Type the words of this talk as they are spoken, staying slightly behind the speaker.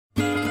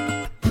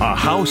A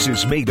house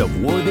is made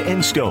of wood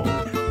and stone,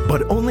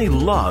 but only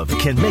love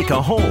can make a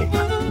home.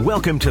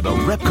 Welcome to the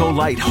Repco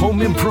Light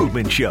Home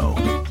Improvement Show,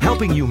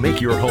 helping you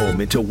make your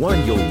home into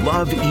one you'll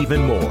love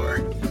even more.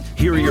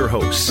 Here are your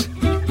hosts,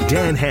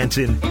 Dan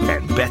Hansen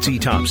and Betsy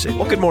Thompson.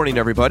 Well, good morning,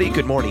 everybody.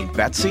 Good morning,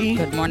 Betsy.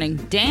 Good morning,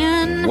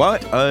 Dan.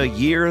 What a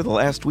year the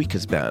last week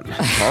has been,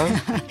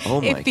 huh? Oh,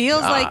 my It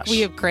feels gosh. like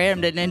we have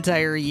crammed an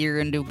entire year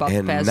into about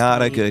the past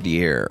not week. a good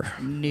year.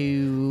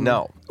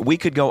 No. We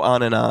could go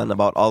on and on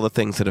about all the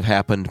things that have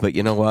happened, but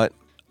you know what?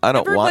 I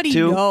don't Everybody want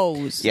to.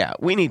 knows. Yeah,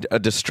 we need a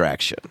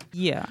distraction.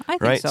 Yeah, I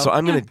think Right? so.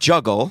 I'm going to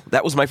juggle.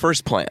 That was my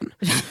first plan.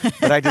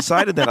 But I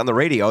decided that on the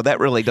radio, that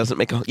really doesn't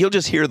make a... You'll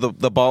just hear the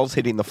balls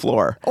hitting the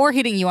floor. Or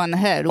hitting you on the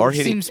head, Or which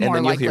hitting, seems and more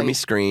then you'll likely. hear me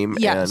scream.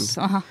 Yes.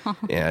 And,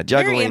 yeah,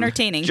 juggling. Very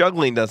entertaining.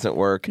 Juggling doesn't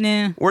work.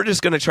 Nah. We're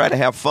just going to try to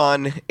have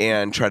fun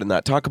and try to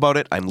not talk about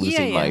it. I'm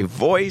losing my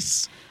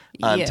voice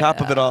on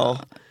top of it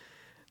all.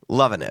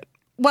 Loving it.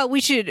 Well,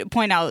 we should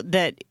point out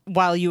that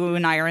while you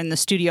and I are in the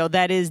studio,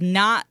 that is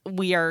not,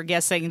 we are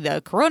guessing,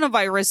 the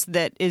coronavirus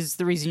that is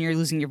the reason you're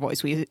losing your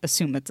voice. We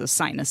assume it's a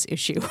sinus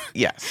issue.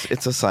 Yes,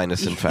 it's a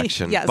sinus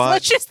infection. Yes, but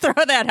let's just throw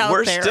that out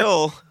we're there.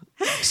 still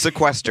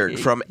sequestered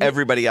from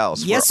everybody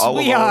else. Yes, we're all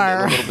we alone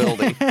are. in a little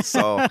building,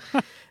 so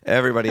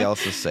everybody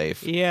else is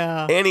safe.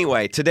 Yeah.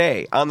 Anyway,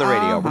 today on the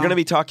radio, we're going to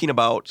be talking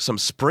about some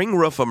spring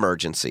roof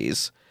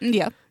emergencies.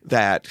 Yeah.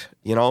 That,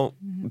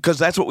 because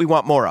that's what we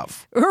want more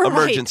of. Right.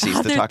 Emergencies to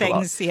Other talk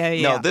things. about.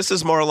 Yeah. No, this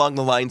is more along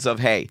the lines of,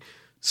 hey,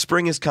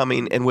 spring is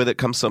coming, and with it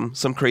comes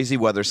some crazy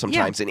weather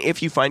sometimes. And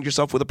if you find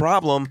yourself with a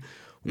problem,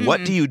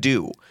 what do you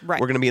do? Right.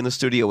 We're going to be in the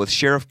studio with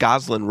Sheriff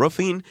Goslin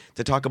Roofing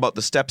to talk about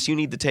the steps you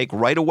need to take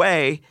right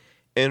away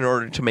in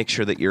order to make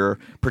sure that you're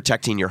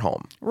protecting your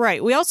home.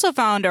 Right. We also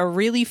found a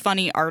really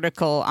funny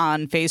article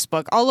on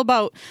Facebook all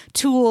about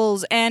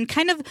tools and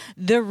kind of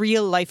the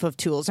real life of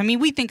tools. I mean,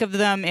 we think of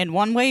them in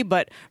one way,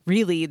 but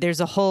really there's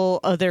a whole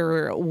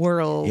other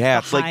world. Yeah,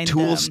 it's like behind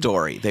Tool them.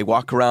 Story. They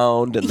walk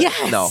around and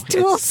Yes,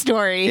 Tool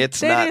Story.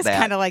 It's It not is that.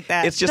 kind of like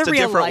that. It's just The a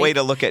real different way life.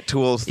 to look at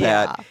tools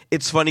that Yeah.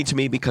 it's funny to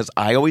me because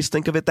I always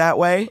think of it that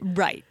way.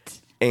 Right.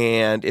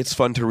 And it's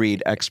fun to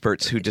read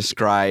experts who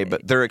describe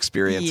their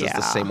experiences Yeah.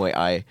 the same way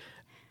I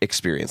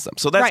experience them.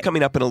 So that's Right.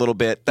 coming up in a little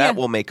bit. That Yeah.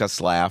 will make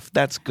us laugh.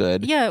 That's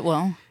good. Yeah, it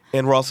will.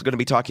 And we're also going to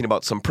be talking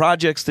about some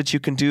projects that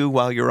you can do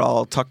while you're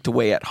all tucked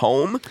away at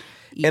home.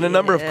 And a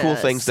number of cool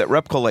Yes. things that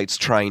Repco Light's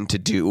trying to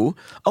do,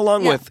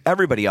 along with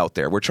everybody out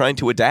there. We're trying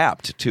to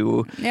adapt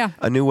to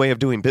a new way of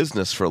doing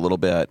business for a little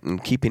bit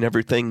and keeping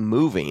everything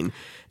moving.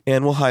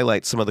 And we'll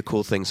highlight some of the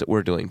cool things that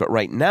we're doing. But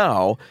right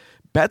now,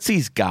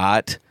 Betsy's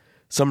got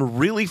some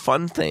really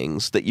fun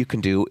things that you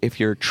can do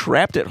if you're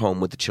trapped at home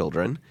with the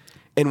children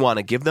and want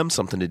to give them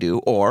something to do,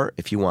 or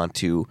if you want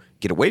to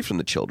get away from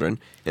the children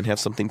and have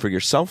something for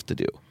yourself to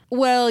do.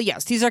 Well,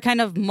 yes, these are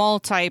kind of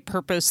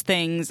multi-purpose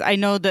things. I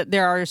know that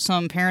there are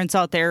some parents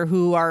out there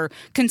who are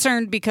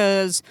concerned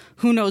because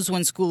who knows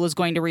when school is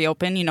going to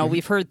reopen.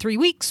 We've heard 3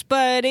 weeks,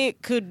 but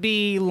it could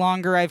be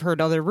longer. I've heard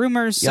other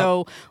rumors,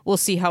 so we'll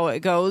see how it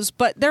goes.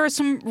 But there are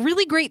some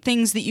really great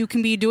things that you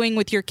can be doing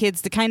with your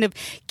kids to kind of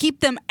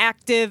keep them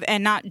active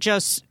and not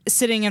just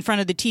sitting in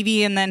front of the TV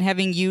and then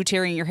having you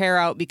tearing your hair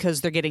out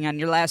because they're getting on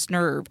your last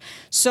nerve.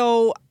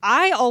 So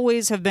I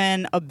always have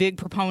been a big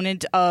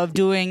proponent of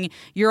doing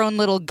your own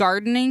little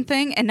gardening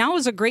thing, and now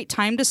is a great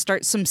time to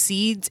start some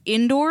seeds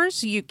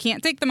indoors. You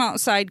can't take them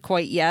outside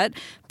quite yet,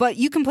 but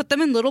you can put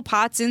them in little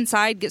pots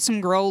inside, get some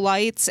grow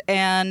lights,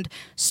 and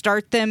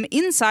start them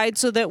inside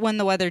so that when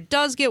the weather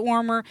does get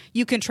warmer,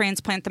 you can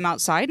transplant them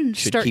outside and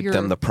Should start keep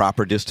them the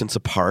proper distance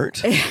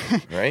apart,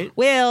 right?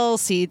 Well,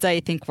 seeds,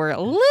 I think we're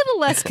a little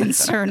less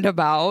concerned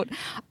about.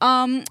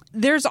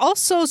 There's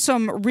also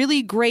some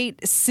really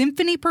great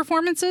symphony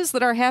performances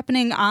that are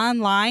happening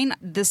online.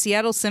 The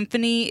Seattle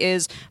Symphony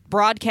is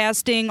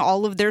broadcasting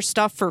all of their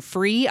stuff for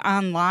free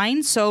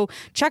online. So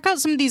check out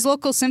some of these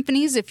local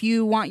symphonies if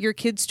you want your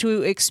kids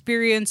to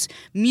experience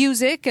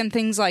music and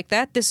things like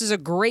that. This is a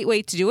great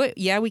way to do it.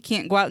 Yeah, we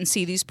can't go out and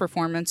see these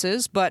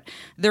performances, but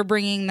they're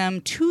bringing them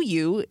to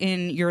you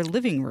in your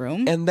living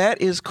room. And that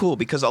is cool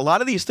because a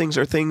lot of these things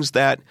are things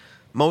that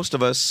most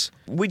of us,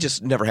 we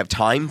just never have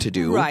time to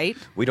do. Right.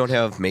 We don't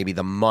have maybe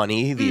the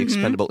money, the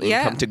expendable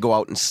income to go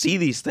out and see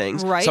these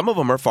things. Right. Some of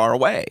them are far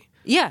away.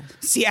 Yeah,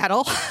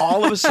 Seattle.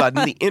 All of a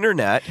sudden, the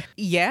internet,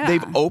 Yeah.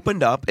 they've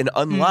opened up and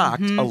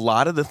unlocked a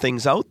lot of the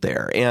things out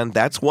there. And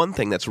that's one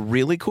thing that's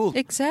really cool.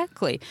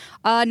 Exactly.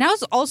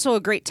 Now's also a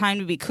great time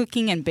to be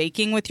cooking and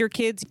baking with your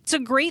kids. It's a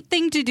great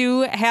thing to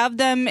do. Have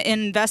them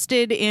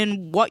invested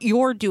in what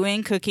you're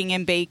doing, cooking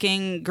and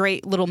baking,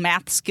 great little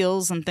math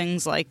skills and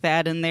things like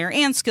that in there,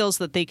 and skills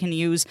that they can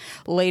use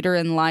later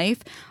in life.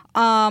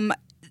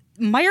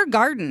 Meyer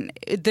Garden,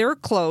 they're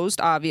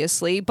closed,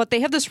 obviously, but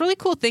they have this really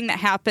cool thing that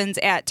happens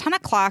at 10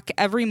 o'clock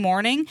every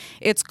morning.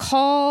 It's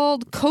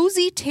called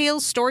Cozy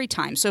Tales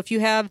Storytime. So if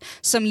you have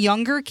some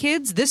younger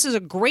kids, this is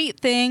a great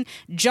thing.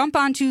 Jump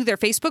onto their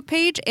Facebook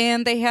page,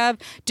 and they have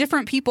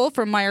different people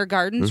from Meyer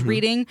Gardens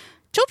reading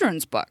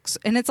children's books,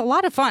 and it's a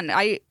lot of fun.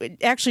 I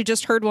actually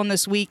just heard one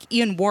this week.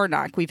 Ian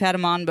Warnock, we've had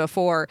him on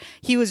before.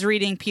 He was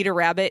reading Peter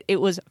Rabbit.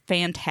 It was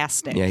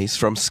fantastic. Yeah, he's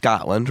from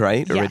Scotland,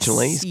 right? Yes,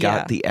 Originally, he's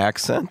got the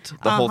accent.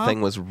 The whole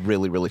thing was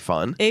really, really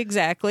fun.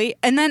 Exactly.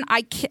 And then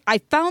I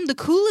found the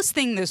coolest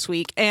thing this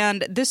week,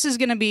 and this is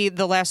going to be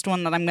the last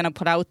one that I'm going to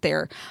put out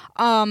there.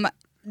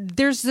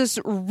 There's this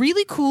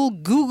really cool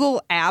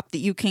Google app that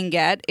you can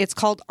get. It's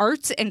called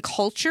Arts and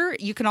Culture.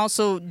 You can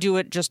also do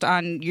it just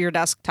on your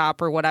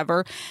desktop or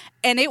whatever.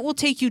 And it will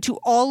take you to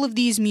all of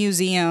these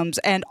museums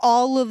and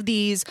all of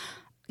these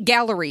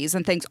galleries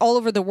and things all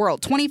over the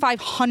world,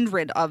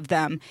 2,500 of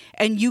them,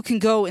 and you can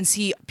go and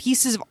see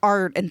pieces of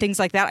art and things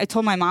like that. I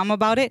told my mom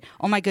about it.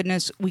 Oh my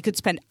goodness, we could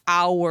spend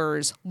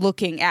hours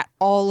looking at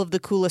all of the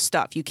coolest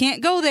stuff. You can't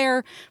go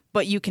there,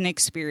 but you can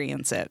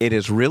experience it. It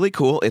is really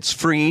cool. It's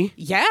free.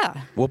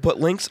 Yeah. We'll put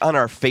links on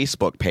our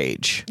Facebook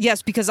page.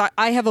 Yes, because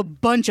I have a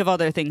bunch of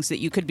other things that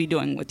you could be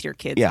doing with your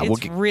kids. Yeah,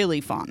 it's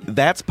really fun.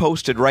 That's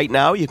posted right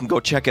now. You can go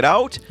check it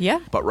out. Yeah.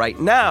 But right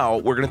now,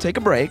 we're going to take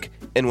a break.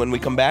 And when we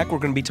come back, we're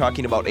going to be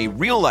talking about a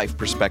real-life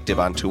perspective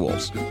on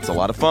tools. It's a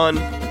lot of fun.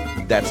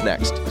 That's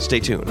next.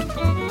 Stay tuned.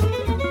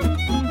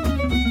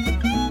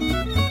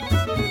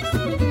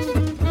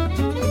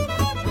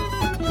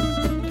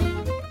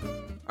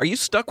 Are you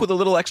stuck with a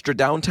little extra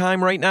downtime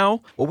right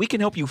now? Well, we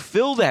can help you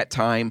fill that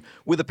time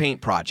with a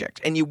paint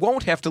project, and you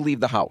won't have to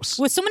leave the house.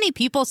 With so many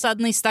people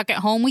suddenly stuck at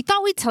home, we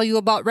thought we'd tell you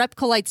about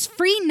Repcolite's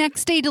free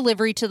next-day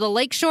delivery to the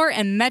Lakeshore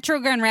and Metro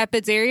Grand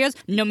Rapids areas,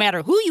 no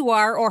matter who you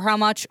are or how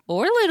much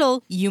or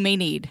little you may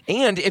need.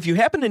 And if you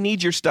happen to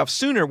need your stuff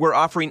sooner, we're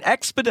offering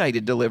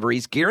expedited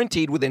deliveries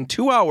guaranteed within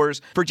 2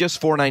 hours for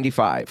just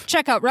 $4.95.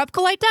 Check out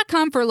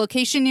Repcolite.com for a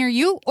location near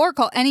you, or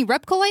call any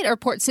Repcolite or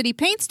Port City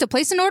Paints to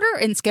place an order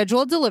and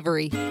schedule a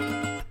delivery.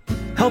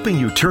 Helping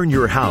you turn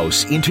your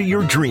house into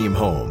your dream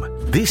home.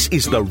 This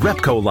is the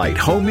Repcolite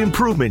Home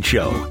Improvement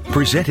Show,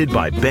 presented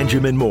by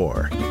Benjamin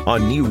Moore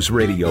on News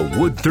Radio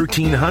Wood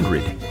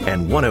 1300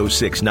 and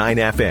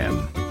 106.9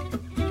 FM.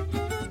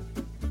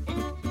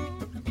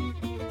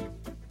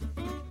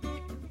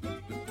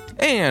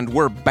 And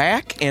we're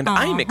back, and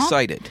I'm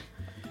excited.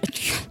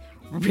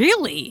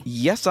 Really?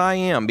 Yes, I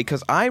am,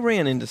 because I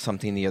ran into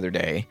something the other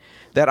day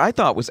that I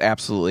thought was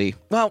absolutely,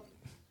 well,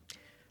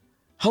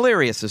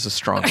 hilarious is a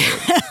strong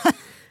word.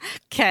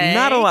 Okay.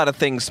 Not a lot of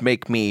things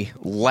make me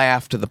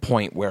laugh to the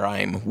point where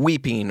I'm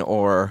weeping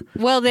or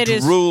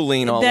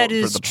drooling all over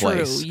the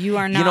place. True. You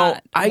are not. You know,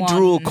 I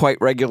drool quite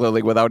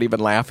regularly without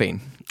even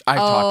laughing. I've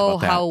talked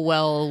about that. How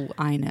well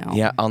I know.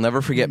 Yeah, I'll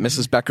never forget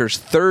Mrs. Becker's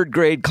third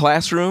grade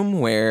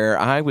classroom where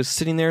I was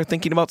sitting there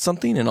thinking about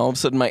something, and all of a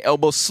sudden my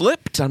elbow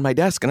slipped on my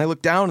desk, and I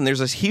looked down, and there's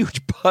this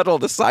huge puddle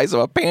the size of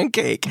a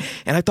pancake.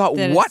 And I thought,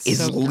 what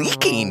is so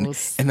leaking?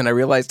 Gross. And then I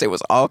realized it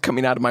was all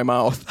coming out of my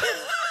mouth.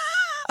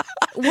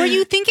 Were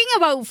you thinking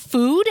about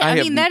food? I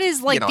mean, that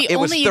is like the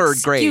only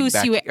excuse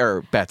you...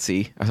 Or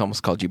Betsy. I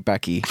almost called you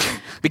Becky.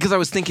 Because I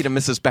was thinking of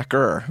Mrs.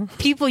 Becker.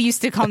 People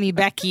used to call me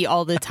Becky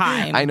all the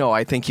time. I know.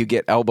 I think you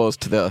get elbows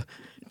to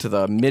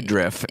the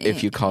midriff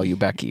if you call you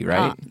Becky,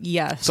 right?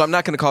 Yes. So I'm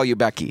not going to call you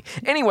Becky.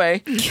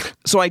 Anyway,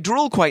 so I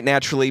drool quite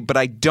naturally, but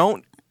I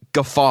don't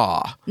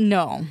guffaw.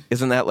 No.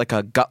 Isn't that like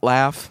a gut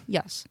laugh?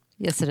 Yes.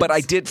 Yes, it is. But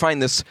I did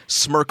find this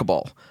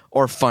smirkable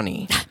or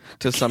funny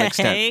to some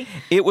extent.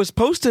 It was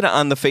posted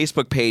on the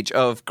Facebook page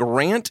of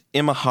Grant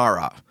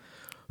Imahara,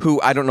 who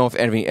I don't know if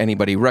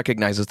anybody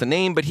recognizes the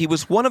name, but he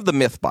was one of the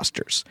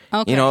Mythbusters.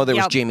 Okay. You know, there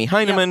was Jamie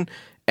Heineman,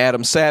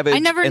 Adam Savage. I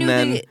never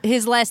knew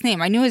his last name.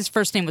 I knew his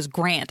first name was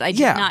Grant. I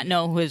did not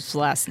know his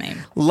last name.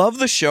 Love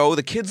the show.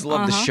 The kids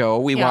love the show.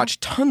 We watched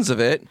tons of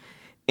it.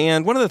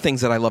 And one of the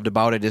things that I loved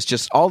about it is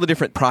just all the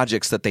different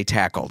projects that they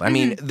tackled. I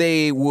mean,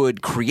 they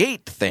would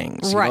create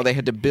things. Right. You know, they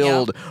had to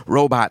build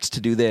robots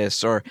to do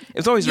this, or it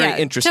was always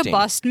very interesting. To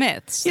bust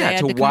myths. Yeah,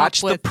 to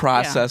watch the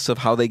process of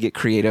how they get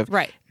creative.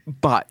 Right.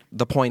 But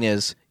the point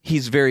is,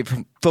 he's very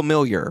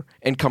familiar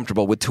and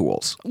comfortable with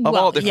tools of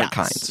all different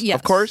kinds,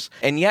 of course.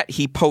 And yet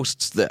he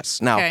posts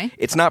this. Now,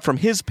 it's not from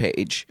his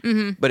page,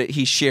 but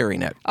he's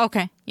sharing it.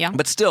 Okay, yeah.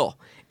 But still,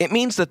 it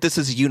means that this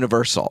is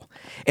universal.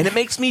 And it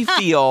makes me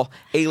feel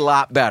a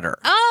lot better.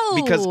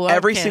 Because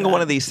every single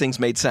one of these things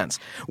made sense.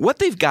 What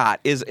they've got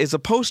is a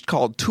post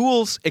called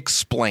Tools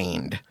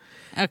Explained.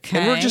 Okay.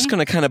 And we're just going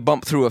to kind of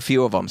bump through a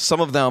few of them. Some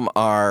of them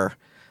are...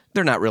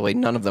 They're not really,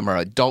 none of them are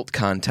adult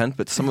content,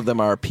 but some of them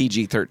are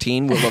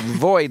PG-13. We'll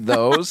avoid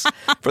those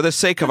for the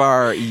sake of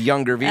our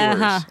younger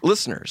viewers,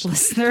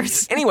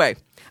 listeners. Anyway,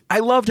 I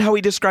loved how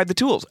he described the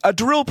tools. A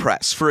drill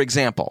press, for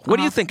example. What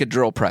do you think a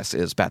drill press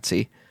is,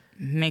 Betsy?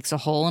 Makes a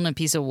hole in a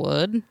piece of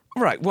wood.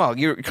 Right. Well,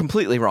 you're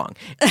completely wrong.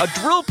 A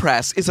drill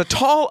press is a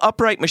tall,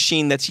 upright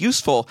machine that's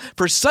useful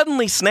for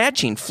suddenly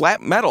snatching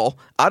flat metal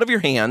out of your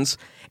hands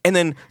and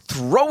then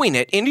throwing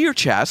it into your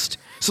chest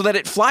so that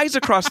it flies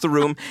across the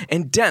room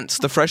and dents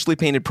the freshly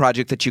painted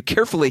project that you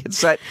carefully had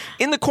set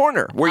in the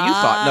corner where you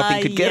thought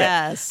nothing could get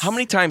it. How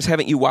many times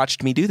haven't you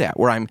watched me do that,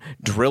 where I'm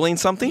drilling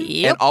something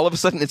and all of a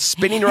sudden it's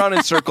spinning around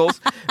in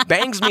circles,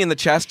 bangs me in the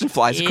chest, and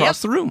flies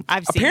across the room?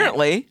 I've seen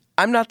Apparently,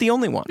 I'm not the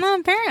only one. No,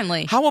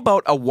 apparently. How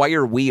about a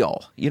wire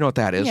wheel? You know what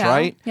that is,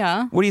 right?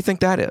 Yeah. What do you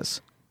think that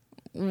is?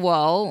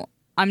 Well,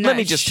 I'm not. Let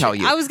me just tell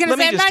you. I was going to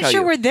say I'm not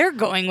sure where they're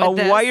going with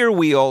this. A wire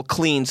wheel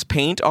cleans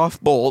paint off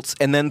bolts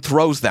and then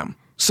throws them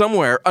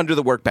somewhere under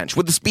the workbench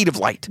with the speed of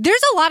light.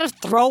 There's a lot of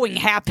throwing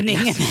happening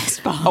in this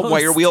post. A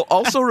wire wheel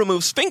also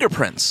removes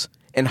fingerprints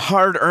and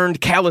hard-earned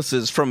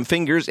calluses from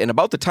fingers in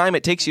about the time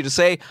it takes you to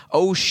say,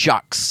 oh,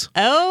 shucks.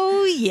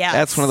 Oh, yes.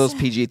 That's one of those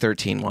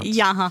PG-13 ones.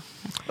 Yeah.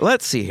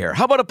 Let's see here.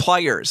 How about a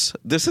pliers?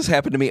 This has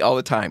happened to me all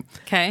the time.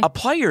 Okay. A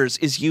pliers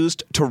is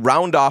used to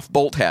round off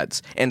bolt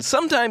heads and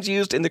sometimes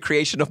used in the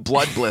creation of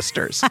blood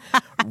blisters.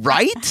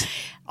 Right?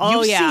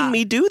 Oh, You've seen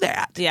me do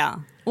that. Yeah.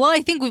 Well,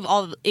 I think we've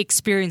all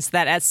experienced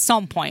that at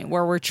some point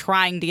where we're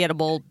trying to get a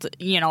bolt,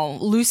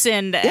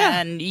 loosened,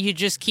 and you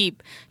just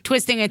keep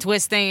twisting and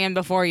twisting, and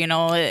before you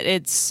know it,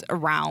 it's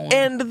around.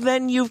 And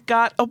then you've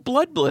got a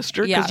blood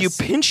blister because you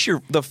pinch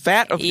the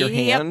fat of your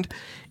hand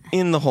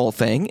in the whole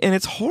thing, and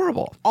it's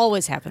horrible.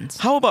 Always happens.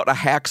 How about a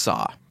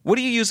hacksaw? What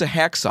do you use a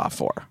hacksaw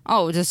for?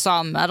 Oh, to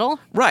saw metal?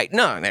 Right.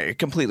 No, you're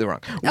completely wrong.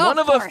 Oh, One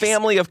of a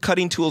family of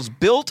cutting tools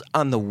built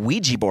on the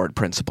Ouija board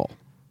principle.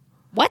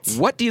 What?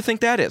 What do you think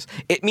that is?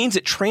 It means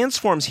it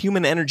transforms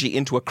human energy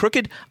into a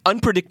crooked,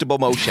 unpredictable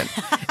motion.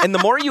 And the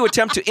more you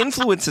attempt to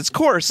influence its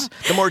course,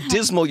 the more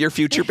dismal your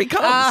future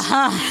becomes.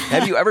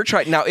 Have you ever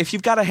tried? Now, if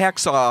you've got a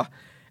hacksaw,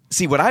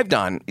 see what I've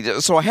done.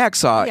 So a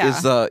hacksaw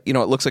is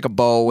it looks like a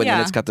bow, and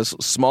then it's got this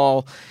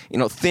small,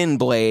 thin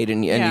blade,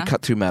 and you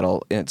cut through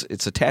metal, and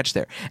it's attached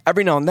there.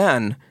 Every now and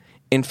then,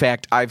 in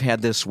fact, I've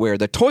had this where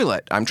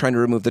I'm trying to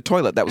remove the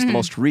toilet. That was the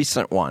most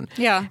recent one.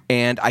 Yeah.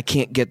 And I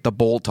can't get the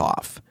bolt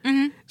off.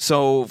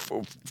 So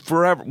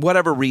for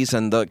whatever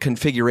reason, the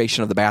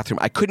configuration of the bathroom,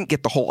 I couldn't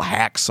get the whole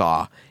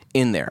hacksaw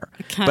in there.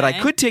 Okay. But I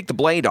could take the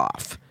blade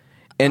off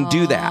and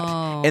do that.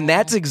 And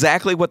that's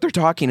exactly what they're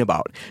talking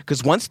about.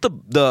 Because once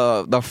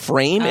the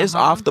frame is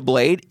off the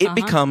blade, it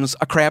becomes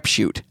a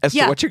crapshoot as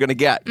to what you're going to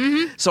get.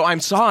 So I'm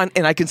sawing,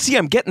 and I can see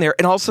I'm getting there,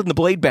 and all of a sudden the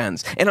blade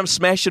bends, and I'm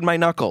smashing my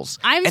knuckles.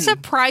 I'm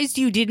surprised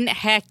you didn't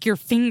hack your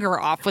finger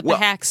off with the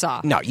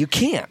hacksaw. No, you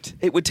can't.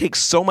 It would take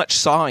so much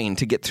sawing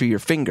to get through your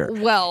finger.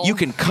 Well, you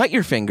can cut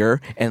your finger,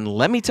 and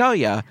let me tell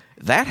you,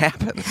 that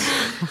happens.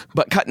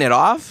 But cutting it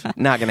off,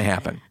 not going to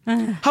happen.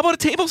 How about a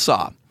table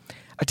saw?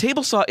 A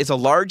table saw is a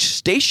large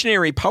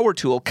stationary power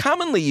tool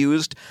commonly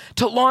used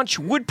to launch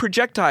wood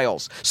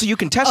projectiles so you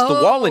can test the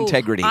wall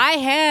integrity. I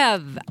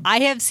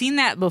have seen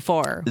that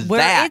before.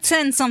 Where it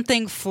sends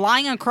something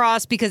flying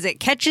across because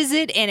it catches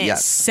it and it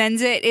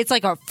sends it. It's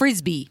like a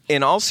frisbee.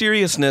 In all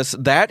seriousness,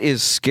 that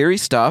is scary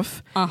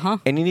stuff.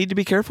 And you need to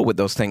be careful with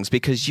those things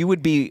because you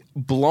would be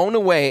blown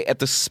away at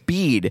the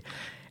speed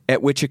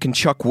at which it can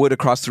chuck wood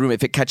across the room.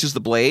 If it catches the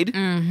blade,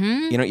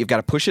 you've got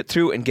to push it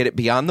through and get it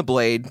beyond the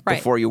blade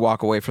before you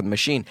walk away from the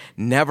machine.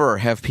 Never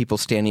have people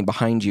standing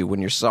behind you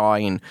when you're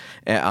sawing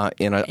on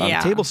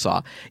a table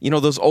saw.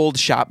 Those old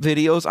shop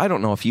videos, I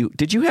don't know if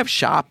did you have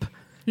shop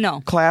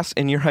class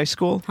in your high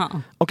school?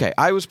 Okay,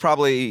 I was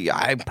probably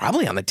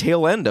on the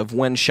tail end of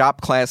when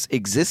shop class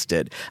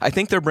existed. I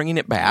think they're bringing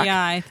it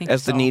back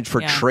as the need for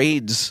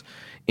trades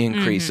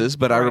increases,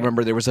 but I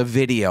remember there was a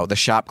video, the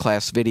shop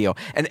class video,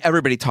 and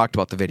everybody talked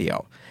about the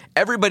video.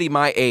 Everybody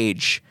my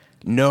age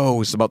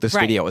knows about this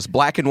video. It was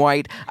black and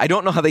white. I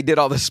don't know how they did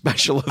all the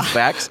special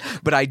effects,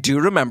 but I do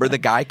remember the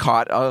guy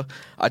caught a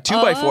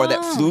 2x4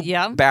 that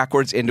flew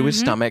backwards into his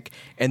stomach,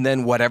 and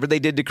then whatever they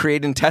did to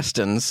create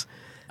intestines,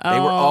 they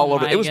were all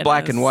over. It was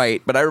black and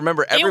white, but I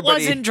remember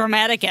everybody. It wasn't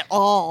dramatic at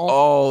all.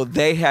 Oh,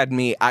 they had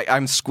me.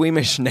 I'm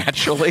squeamish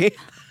naturally.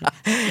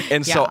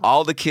 And so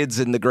all the kids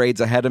in the grades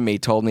ahead of me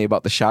told me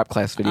about the shop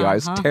class video. I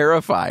was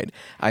terrified.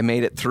 I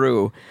made it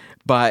through.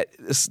 But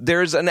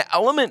there's an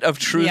element of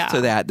truth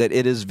to that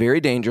it is very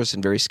dangerous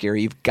and very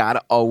scary. You've got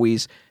to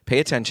always pay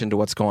attention to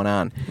what's going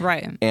on.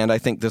 Right. And I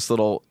think this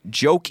little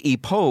jokey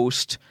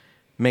post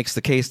makes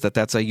the case that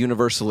that's a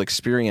universal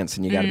experience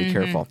and you got to be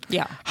careful.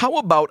 Yeah. How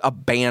about a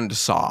band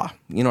saw?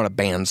 You know what a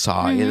band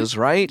saw is,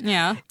 right?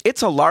 Yeah.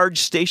 It's a large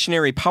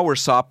stationary power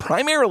saw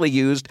primarily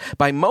used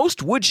by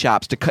most wood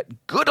shops to cut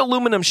good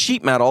aluminum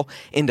sheet metal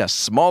into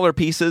smaller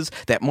pieces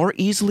that more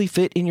easily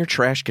fit in your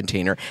trash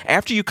container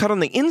after you cut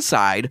on the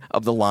inside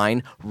of the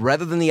line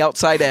rather than the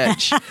outside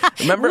edge.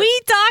 Remember? We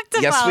talked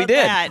about yes, we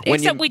did. that.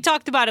 Except we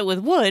talked about it with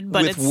wood,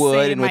 but with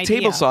wood and with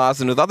table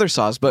saws and with other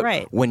saws.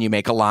 But when you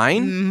make a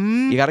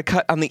line, you got to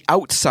cut on the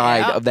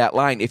outside of that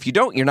line. If you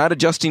don't, you're not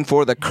adjusting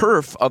for the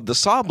kerf of the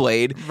saw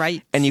blade.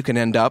 Right. And you can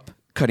end up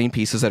cutting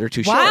pieces that are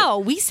too short. Wow,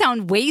 we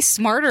sound way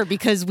smarter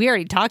because we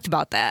already talked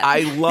about that.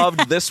 I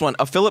loved this one.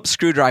 A Phillips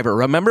screwdriver.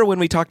 Remember when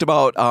we talked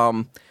about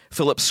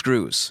Phillips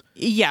screws?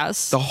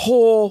 Yes. The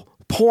whole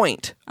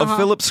point of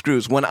Phillips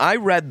screws, when I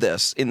read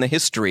this in the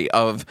history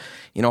of,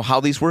 how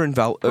these were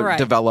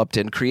developed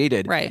and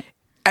created,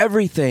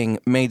 everything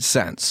made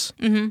sense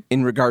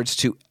in regards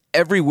to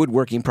every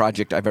woodworking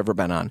project I've ever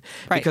been on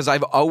because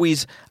I've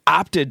always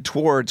opted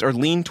towards or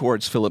leaned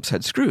towards Phillips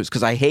head screws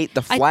because I hate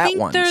the flat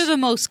ones. I think they're the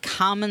most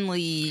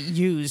commonly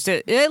used,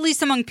 at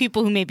least among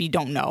people who maybe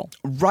don't know.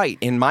 Right.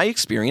 In my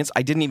experience,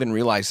 I didn't even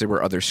realize there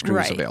were other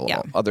screws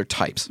available, other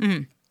types.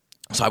 Mm-hmm.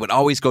 So I would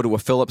always go to a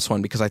Phillips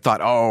one because I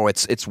thought,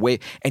 it's way...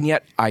 And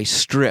yet I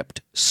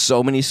stripped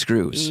so many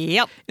screws.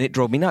 Yep. And it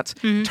drove me nuts.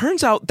 Mm-hmm.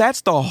 Turns out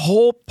that's the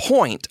whole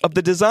point of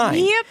the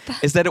design. Yep.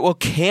 Is that it will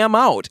cam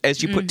out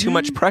as you put too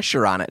much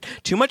pressure on it.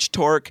 Too much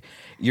torque,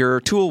 your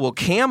tool will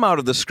cam out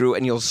of the screw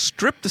and you'll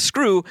strip the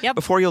screw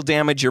before you'll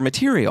damage your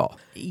material.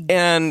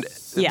 And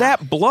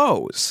that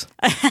blows.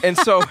 And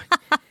so...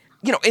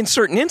 in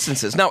certain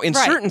instances. Now, in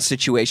certain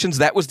situations,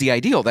 that was the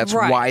ideal. That's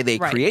why they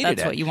created it.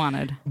 That's what you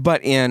wanted.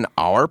 But in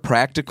our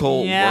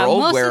practical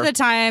world, most of the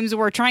times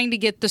we're trying to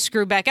get the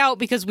screw back out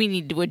because we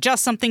need to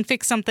adjust something,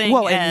 fix something.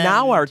 Well, and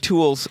now our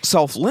tools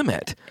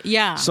self-limit.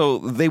 Yeah. So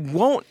they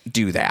won't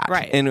do that.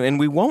 Right. And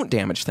we won't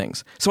damage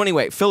things. So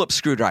anyway, Phillips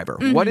screwdriver.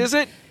 Mm-hmm. What is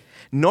it?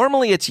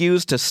 Normally, it's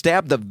used to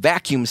stab the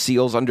vacuum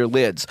seals under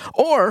lids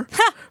or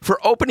for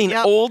opening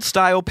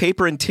old-style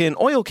paper and tin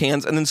oil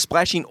cans and then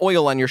splashing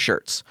oil on your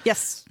shirts.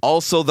 Yes.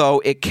 Also,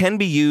 though, it can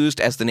be used,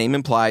 as the name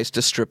implies,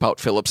 to strip out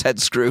Phillips head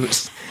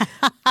screws.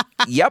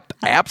 Yep,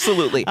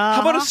 absolutely.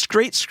 How about a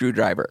straight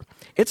screwdriver?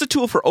 It's a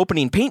tool for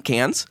opening paint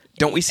cans.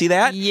 Don't we see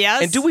that?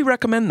 Yes. And do we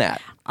recommend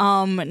that?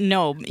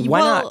 No. Why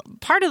not?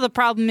 Part of the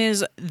problem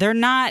is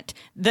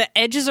the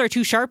edges are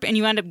too sharp and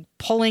you end up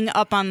pulling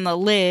up on the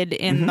lid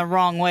in the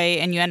wrong way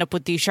and you end up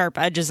with these sharp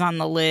edges on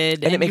the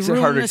lid. And it makes it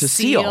harder to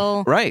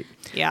seal. Right.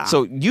 Yeah.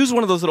 So use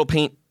one of those little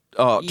paint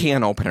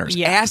can openers.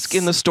 Yes. Ask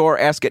in the store.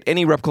 Ask at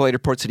any Repco Lighter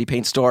Port City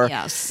paint store.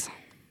 Yes.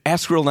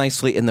 Ask real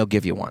nicely and they'll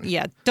give you one.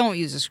 Yeah. Don't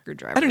use a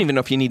screwdriver. I don't even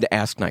know if you need to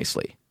ask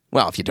nicely.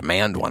 Well, if you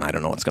demand one, I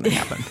don't know what's going to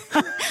happen.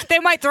 They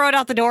might throw it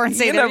out the door and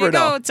say, there you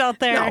go, it's out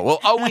there. No, we'll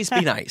always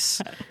be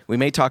nice. We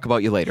may talk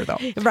about you later, though.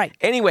 Right.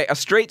 Anyway, a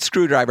straight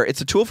screwdriver.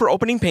 It's a tool for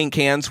opening paint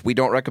cans. We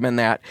don't recommend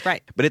that.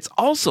 Right. But it's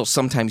also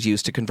sometimes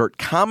used to convert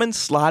common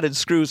slotted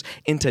screws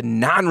into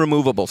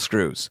non-removable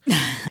screws.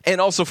 And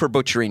also for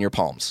butchering your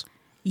palms.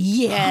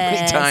 Yes. How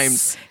many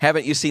times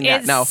haven't you seen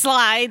that? It Now,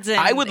 slides. And,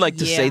 I would like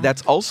to say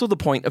that's also the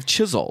point of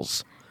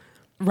chisels.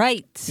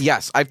 Right.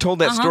 Yes, I've told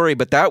that story,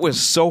 but that was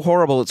so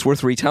horrible it's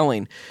worth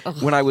retelling.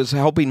 When I was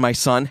helping my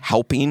son,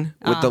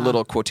 with the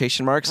little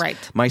quotation marks,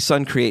 my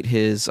son create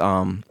his,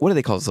 what do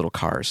they call his little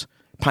cars?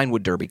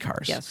 Pinewood Derby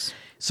cars. Yes.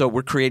 So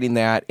we're creating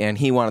that, and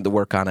he wanted to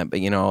work on it, but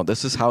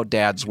this is how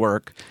dads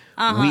work.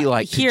 We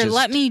like to Here,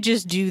 let me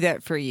just do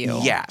that for you.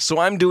 Yeah, so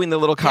I'm doing the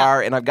little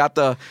car, and I've got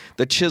the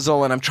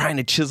chisel, and I'm trying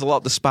to chisel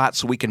out the spots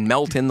so we can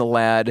melt in the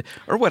lead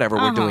or whatever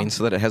we're doing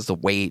so that it has the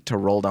weight to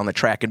roll down the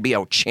track and be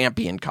a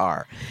champion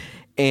car.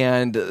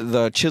 And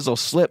the chisel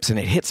slips and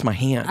it hits my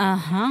hand.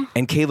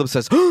 And Caleb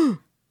says,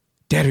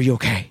 Dad, are you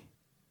okay?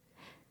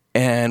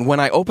 And when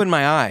I opened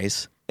my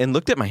eyes and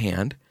looked at my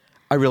hand,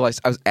 I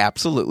realized I was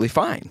absolutely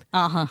fine.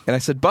 And I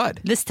said, Bud.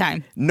 This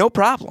time. No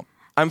problem.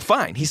 I'm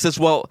fine. He says,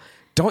 well,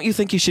 don't you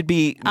think you should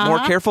be more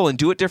careful and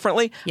do it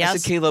differently? Yes. I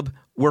said, Caleb,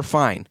 we're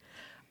fine.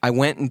 I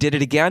went and did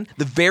it again.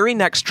 The very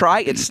next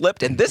try, it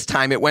slipped, and this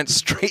time it went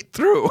straight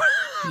through.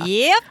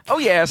 Yep. Oh,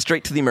 yeah,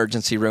 straight to the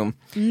emergency room.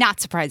 Not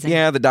surprising.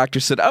 Yeah, the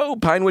doctor said,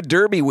 Pinewood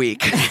Derby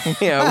week.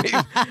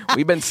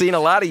 We've been seeing a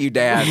lot of you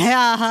dads.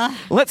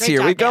 Let's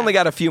hear. We've only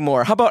got a few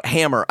more. How about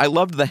hammer? I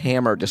loved the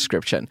hammer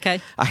description. Okay.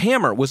 A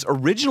hammer was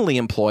originally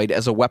employed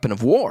as a weapon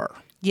of war.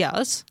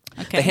 Yes.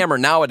 Okay. The hammer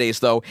nowadays,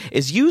 though,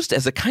 is used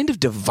as a kind of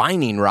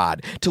divining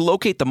rod to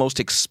locate the most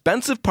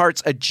expensive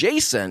parts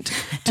adjacent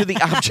to the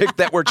object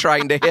that we're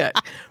trying to hit,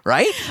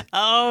 right?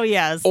 Oh,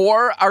 yes.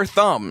 Or our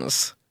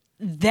thumbs.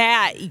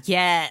 That,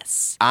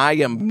 yes. I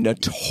am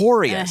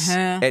notorious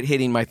at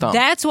hitting my thumb.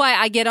 That's why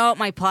I get out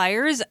my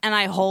pliers and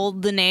I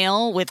hold the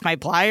nail with my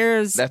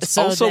pliers. That's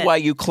also why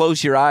you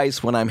close your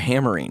eyes when I'm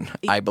hammering,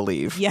 I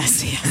believe.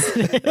 Yes,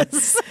 it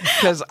is.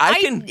 Because I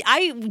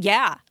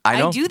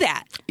do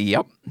that.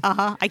 Yep.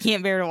 I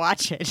can't bear to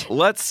watch it.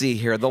 Let's see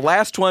here. The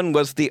last one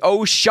was the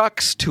oh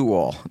shucks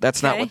tool.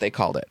 That's not what they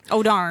called it.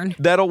 Oh, darn.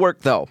 That'll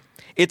work, though.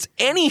 It's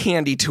any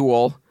handy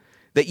tool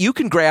that you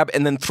can grab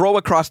and then throw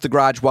across the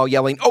garage while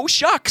yelling, oh,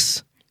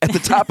 shucks, at the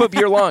top of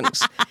your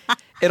lungs.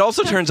 It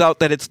also turns out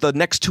that it's the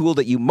next tool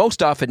that you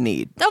most often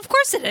need. Of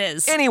course it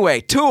is.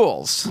 Anyway,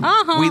 tools.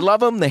 We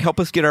love them. They help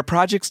us get our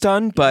projects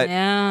done, but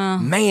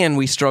man,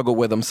 we struggle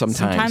with them sometimes.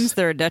 Sometimes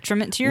they're a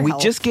detriment to your health.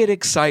 We just get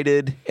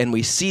excited and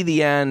we see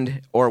the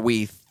end, or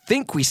we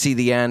think we see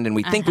the end and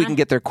we think we can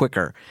get there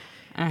quicker.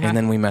 And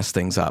then we mess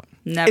things up.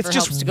 It's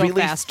just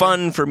really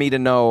fun for me to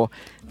know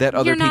that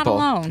other people,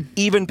 not alone.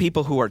 even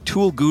people who are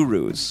tool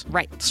gurus,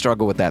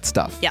 struggle with that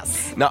stuff.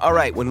 Yes. Now, all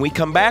right, when we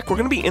come back, we're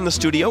going to be in the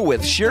studio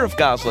with Sheriff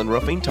Goslin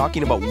Roofing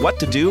talking about what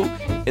to do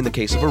in the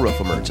case of a roof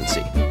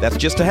emergency. That's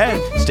just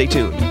ahead. Stay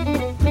tuned.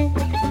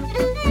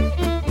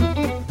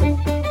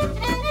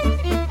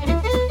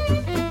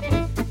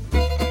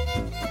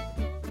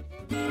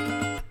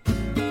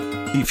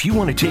 If you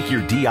want to take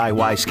your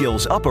DIY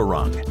skills up a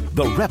rung,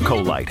 the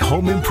Repco Light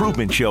Home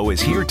Improvement Show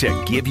is here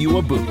to give you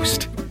a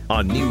boost.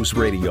 on News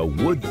Radio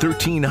Wood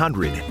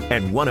 1300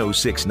 and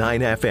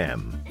 106.9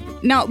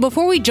 FM. Now,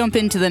 before we jump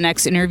into the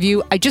next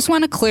interview, I just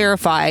want to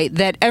clarify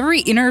that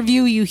every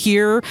interview you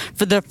hear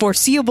for the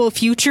foreseeable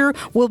future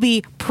will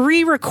be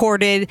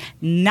pre-recorded,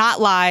 not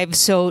live,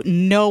 so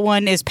no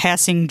one is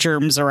passing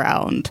germs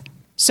around.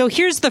 So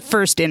here's the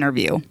first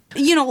interview.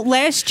 You know,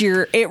 last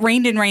year it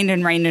rained and rained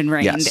and rained and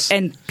rained, yes.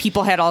 and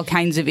people had all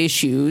kinds of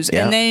issues.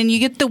 Yep. And then you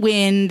get the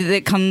wind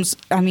that comes.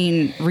 I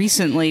mean,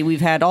 recently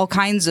we've had all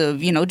kinds of,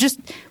 just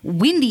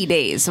windy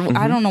days. Mm-hmm.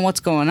 I don't know what's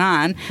going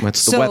on.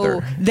 What's the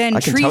weather? Then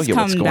I can trees tell you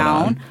come what's going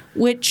down, on.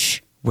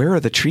 which... Where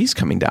are the trees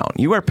coming down?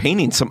 You are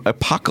painting some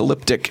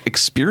apocalyptic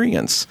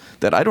experience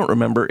that I don't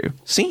remember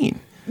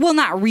seeing. Well,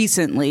 not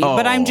recently,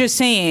 but I'm just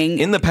saying.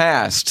 In the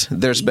past,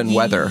 there's been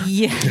weather.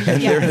 Yeah.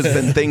 And there has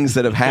been things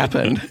that have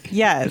happened.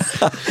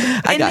 Yes.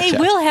 And they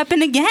will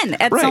happen again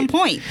at some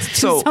point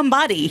to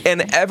somebody.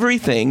 And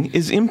everything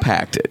is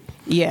impacted.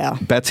 Yeah.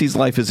 Betsy's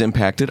life is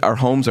impacted. Our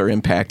homes are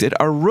impacted.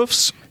 Our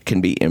roofs can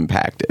be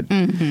impacted.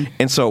 Mm-hmm.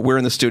 And so we're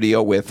in the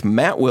studio with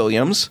Matt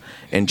Williams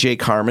and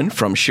Jake Harmon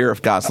from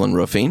Sheriff Goslin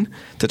Roofing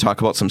to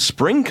talk about some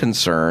spring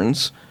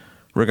concerns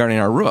regarding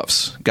our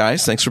roofs.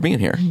 Guys, thanks for being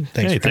here.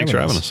 Thanks for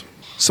having us.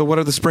 So what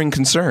are the spring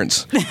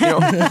concerns?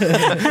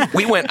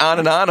 We went on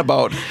and on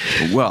about,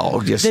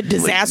 just the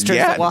disasters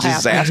that will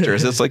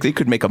disasters. It's like they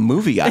could make a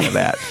movie out of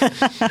that.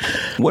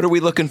 What are we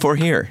looking for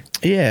here?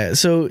 Yeah,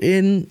 so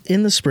in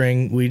the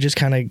spring, we just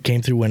kind of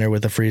came through winter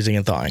with the freezing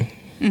and thawing.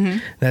 Mm-hmm.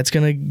 That's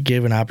going to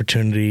give an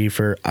opportunity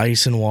for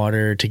ice and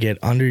water to get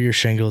under your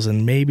shingles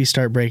and maybe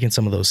start breaking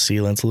some of those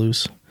sealants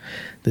loose.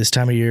 This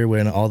time of year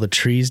when all the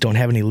trees don't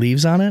have any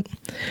leaves on it,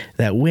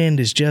 that wind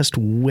is just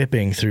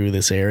whipping through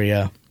this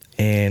area.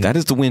 And that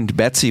is the wind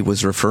Betsy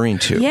was referring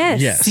to.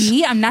 Yes.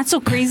 See, I'm not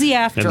so crazy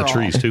after all. And the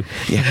trees, too.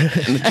 Yeah.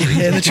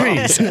 And the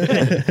trees.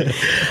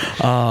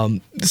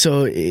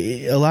 So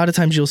a lot of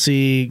times you'll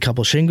see a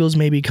couple shingles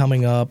maybe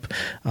coming up.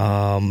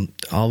 All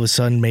of a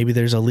sudden, maybe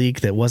there's a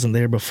leak that wasn't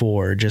there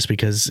before just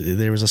because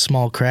there was a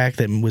small crack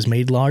that was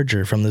made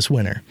larger from this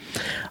winter.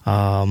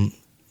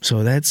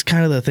 So that's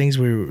kind of the things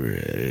we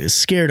were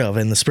scared of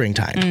in the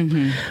springtime.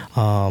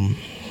 Mm-hmm.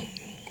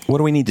 What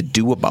do we need to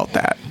do about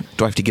that?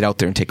 Do I have to get out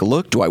there and take a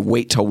look? Do I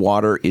wait till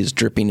water is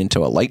dripping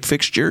into a light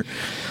fixture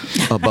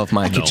above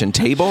my kitchen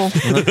table?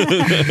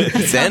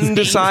 Then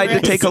decide to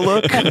take a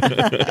look?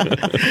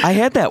 I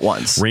had that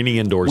once. Raining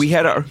indoors. We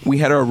had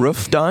our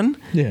roof done,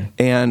 Yeah.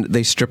 and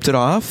they stripped it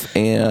off,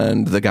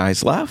 and the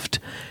guys left,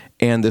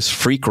 and this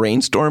freak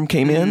rainstorm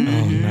came in,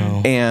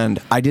 and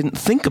I didn't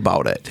think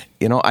about it.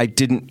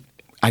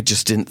 I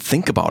just didn't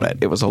think about it.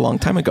 It was a long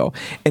time ago.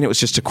 And it was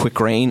just a quick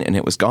rain, and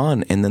it was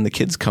gone. And then the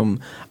kids come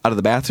out of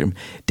the bathroom.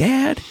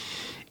 Dad,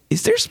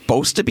 is there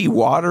supposed to be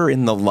water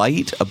in the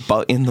light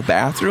in the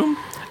bathroom?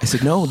 I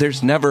said, no,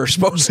 there's never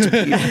supposed to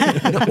be.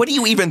 What are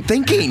you even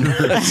thinking?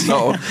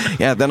 So,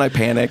 then I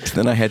panicked.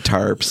 Then I had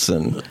tarps.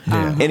 And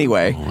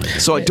anyway,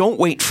 so I don't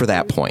wait for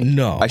that point.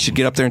 No. I should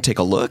get up there and take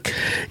a look.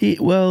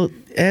 Well,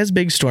 as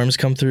big storms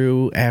come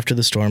through after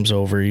the storm's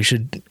over, you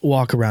should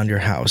walk around your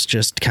house,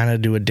 just kind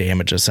of do a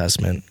damage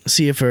assessment.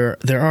 See if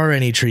there are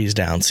any trees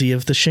down. See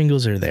if the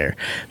shingles are there.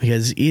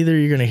 Because either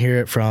you're going to hear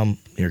it from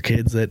your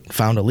kids that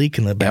found a leak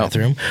in the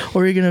bathroom,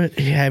 or you're going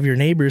to have your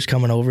neighbors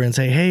coming over and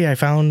say, hey, I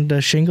found a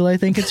shingle. I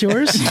think it's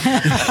yours.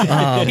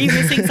 Are you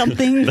missing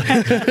something?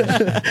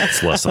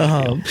 That's less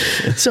than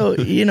So,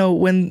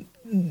 when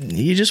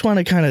you just want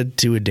to kind of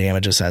do a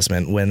damage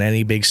assessment when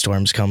any big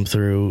storms come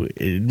through,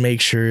 make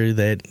sure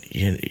that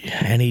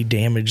any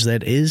damage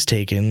that is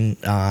taken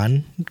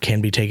on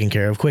can be taken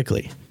care of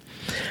quickly.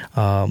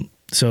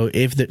 So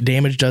if the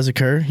damage does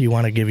occur, you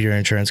want to give your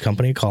insurance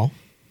company a call.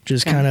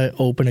 Just kind of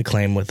open a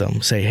claim with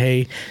them. Say,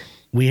 hey,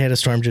 we had a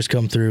storm just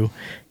come through.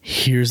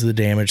 Here's the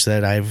damage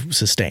that I've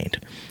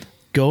sustained.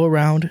 Go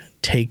around,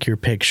 take your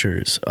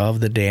pictures of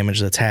the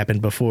damage that's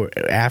happened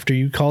after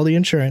you call the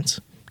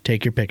insurance.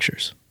 Take your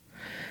pictures.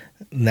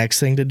 Next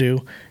thing to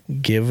do,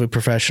 give a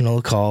professional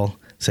a call.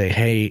 Say,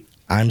 hey,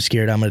 I'm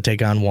scared I'm going to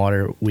take on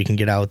water. We can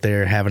get out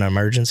there, have an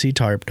emergency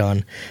tarp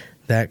done.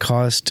 That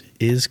cost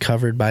is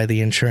covered by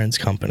the insurance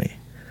company.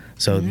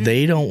 So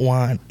they don't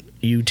want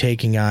you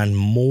taking on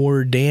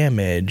more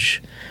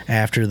damage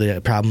after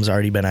the problem's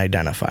already been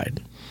identified.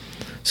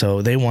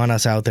 So they want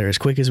us out there as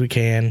quick as we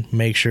can,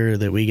 make sure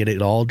that we get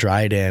it all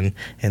dried in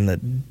and the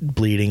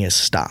bleeding is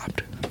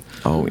stopped.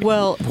 Oh,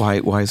 well,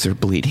 why is there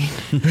bleeding?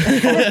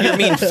 You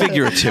mean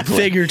figuratively?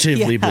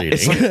 Figuratively bleeding.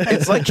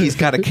 It's like he's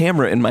got a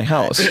camera in my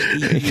house.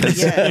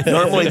 Because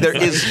normally there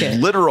is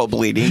literal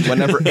bleeding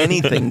whenever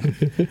anything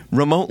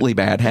remotely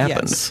bad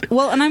happens. Yes.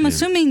 Well, and I'm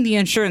assuming the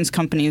insurance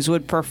companies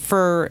would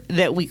prefer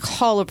that we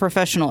call a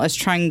professional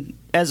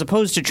as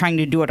opposed to trying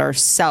to do it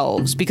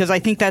ourselves, because I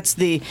think that's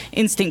the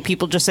instinct.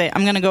 People just say,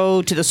 I'm going to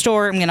go to the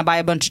store, I'm going to buy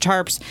a bunch of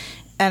tarps,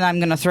 and I'm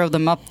going to throw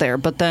them up there.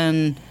 But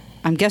then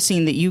I'm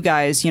guessing that you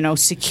guys,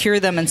 secure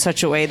them in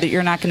such a way that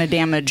you're not going to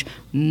damage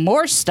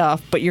more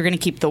stuff, but you're going to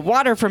keep the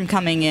water from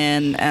coming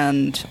in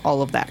and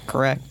all of that,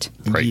 correct?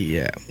 Right.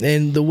 Yeah.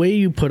 And the way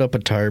you put up a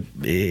tarp,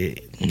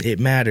 it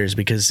matters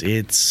because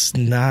it's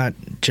not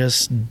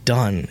just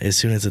done as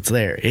soon as it's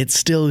there. It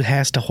still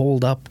has to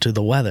hold up to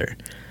the weather.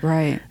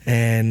 Right.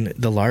 And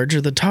the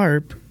larger the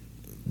tarp,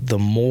 the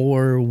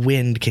more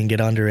wind can get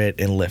under it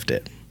and lift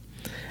it.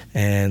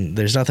 And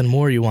there's nothing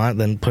more you want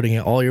than putting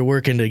all your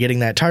work into getting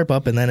that tarp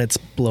up and then it's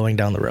blowing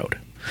down the road.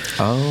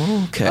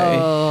 Okay.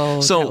 Oh,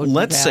 so that would be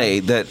let's bad. say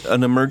that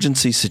an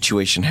emergency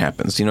situation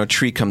happens. A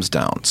tree comes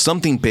down.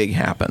 Something big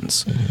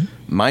happens.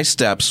 Mm-hmm. My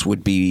steps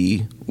would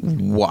be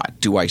what?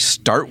 Do I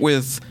start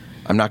with,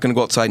 I'm not going to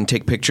go outside and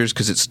take pictures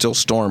because it's still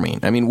storming.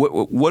 I mean,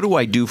 what do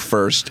I do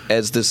first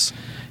as this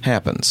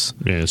happens?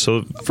 Yeah,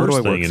 so do I first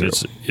work thing, and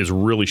through? it's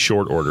really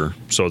short order.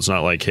 So it's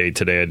not like, hey,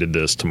 today I did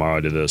this, tomorrow I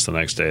did this, the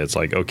next day it's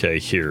like, okay,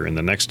 here, in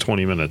the next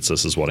 20 minutes,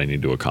 this is what I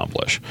need to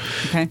accomplish.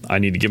 Okay. I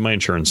need to give my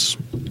insurance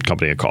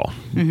company a call.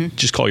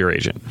 Just call your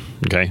agent,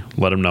 okay?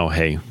 Let them know,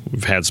 hey,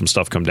 we've had some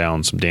stuff come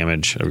down, some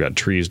damage. I've got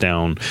trees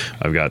down.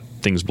 I've got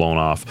things blown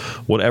off.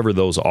 Whatever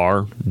those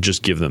are,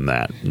 just give them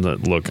that.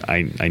 Look,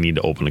 I need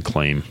to open a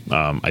claim.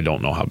 I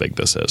don't know how big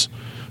this is.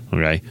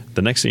 Okay.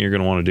 The next thing you're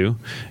going to want to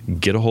do,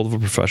 get a hold of a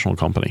professional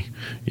company.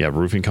 You have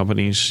roofing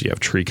companies, you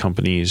have tree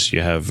companies, you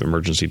have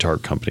emergency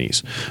tarp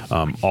companies.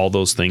 All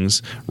those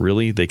things,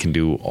 really, they can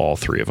do all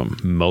three of them.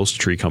 Most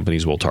tree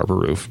companies will tarp a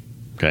roof.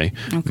 Okay.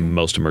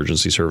 Most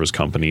emergency service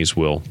companies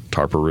will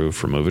tarp a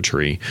roof, remove a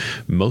tree.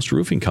 Most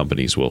roofing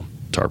companies will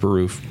tarp a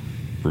roof,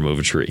 remove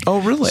a tree.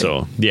 Oh, really?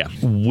 So, yeah,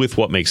 with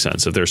what makes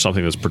sense. If there's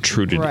something that's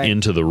protruded Right.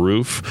 into the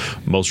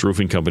roof, most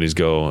roofing companies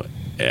go,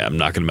 I'm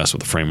not going to mess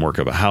with the framework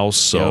of a house,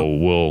 so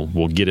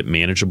we'll get it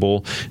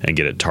manageable and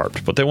get it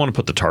tarped. But they want to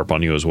put the tarp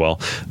on you as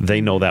well.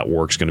 They know that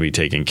work's going to be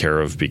taken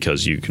care of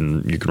because you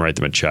can write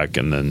them a check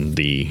and then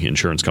the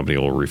insurance company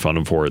will refund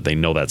them for it. They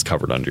know that's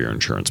covered under your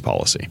insurance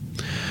policy.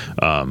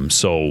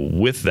 So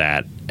with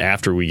that,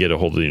 after we get a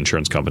hold of the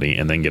insurance company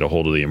and then get a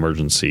hold of the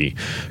emergency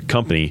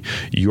company,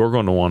 you're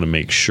going to want to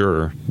make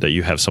sure that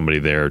you have somebody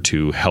there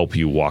to help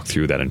you walk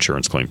through that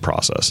insurance claim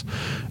process.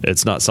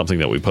 It's not something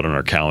that we put on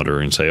our calendar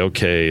and say,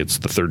 okay, it's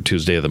the third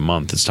Tuesday of the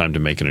month. It's time to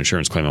make an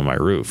insurance claim on my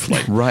roof.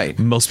 Like, Right.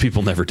 Most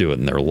people never do it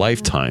in their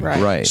lifetime.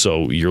 Right.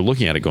 So you're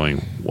looking at it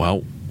going,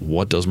 well,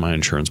 what does my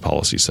insurance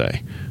policy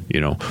say?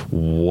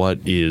 What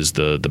is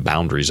the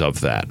boundaries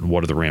of that?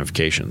 What are the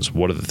ramifications?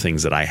 What are the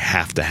things that I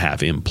have to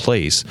have in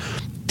place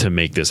to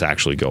make this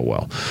actually go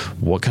well?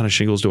 What kind of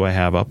shingles do I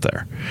have up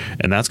there?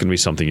 And that's going to be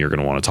something you're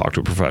going to want to talk to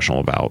a professional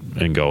about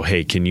and go,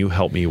 hey, can you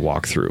help me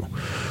walk through?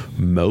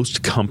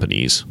 Most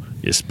companies,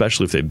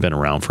 especially if they've been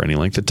around for any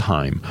length of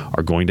time,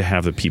 are going to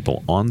have the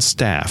people on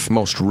staff.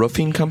 Most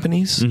roofing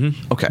companies?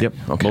 Mm-hmm. Okay. Yep.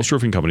 Okay. Most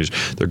roofing companies,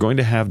 they're going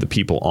to have the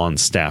people on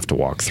staff to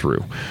walk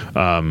through.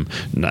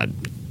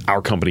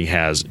 Our company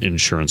has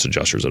insurance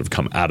adjusters that have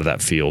come out of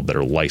that field that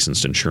are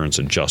licensed insurance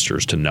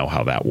adjusters to know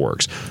how that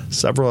works.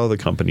 Several other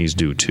companies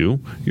do too.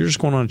 You're just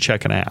going on a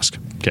check and ask.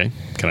 Okay,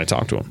 can I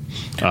talk to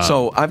them?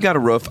 So I've got a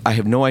roof. I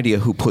have no idea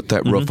who put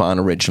that roof on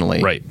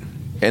originally. Right.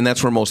 And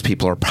that's where most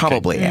people are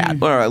probably at,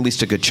 or at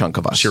least a good chunk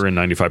of us. You're in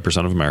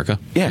 95% of America.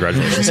 Yeah.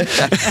 Congratulations.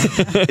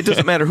 It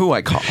doesn't matter who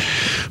I call.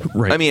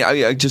 Right. I mean,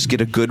 I just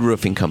get a good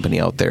roofing company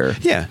out there.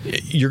 Yeah,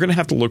 you're going to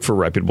have to look for a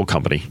reputable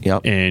company.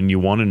 Yep. And you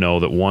want to know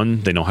that,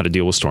 one, they know how to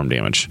deal with storm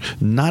damage.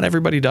 Not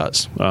everybody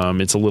does.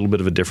 It's a little bit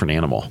of a different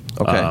animal.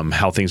 Okay.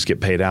 How things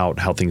get paid out,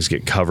 how things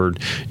get covered.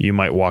 You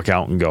might walk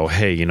out and go,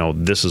 hey,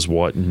 this is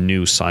what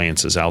new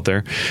science is out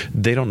there.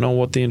 They don't know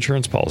what the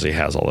insurance policy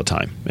has all the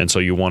time. And so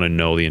you want to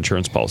know the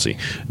insurance policy.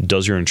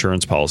 Does your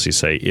insurance policy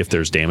say if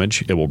there's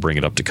damage, it will bring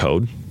it up to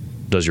code?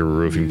 Does your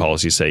roofing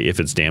policy say if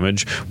it's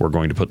damaged, we're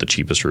going to put the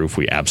cheapest roof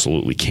we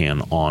absolutely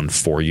can on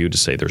for you to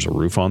say there's a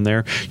roof on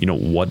there?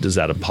 What does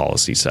that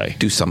policy say?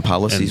 Do some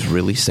policies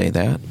really say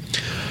that?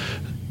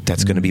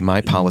 That's going to be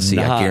my policy,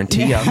 I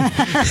guarantee you.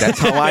 That's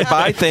how I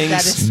buy things.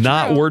 That is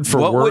Not true. word for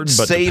what word, would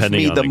but save depending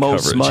me on the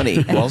most coverage.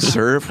 money? Well,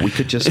 sir, if we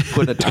could just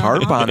put a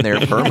tarp on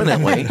there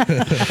permanently,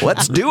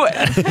 let's do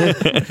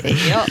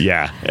it.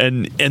 Yeah,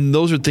 and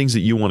those are things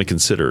that you want to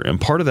consider.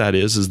 And part of that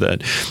is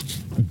that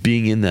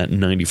being in that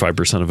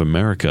 95% of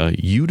America,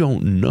 you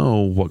don't know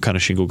what kind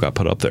of shingle got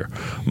put up there.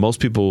 Most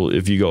people,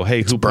 if you go,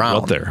 hey, who put it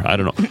up there? I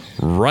don't know.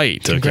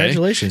 Right. Okay.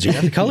 Congratulations, you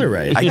got the color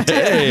right. I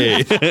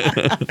did.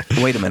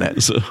 Hey. Wait a minute.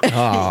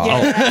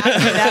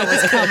 That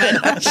was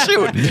coming.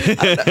 Shoot.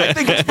 I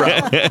think it's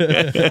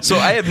brown. So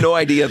I have no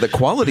idea the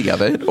quality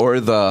of it, or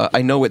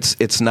I know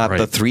it's not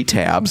the 3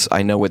 tabs.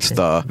 I know it's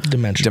the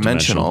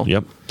dimensional.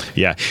 Yep.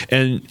 Yeah.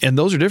 And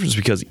those are different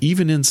because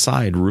even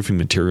inside roofing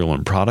material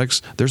and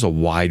products, there's a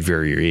wide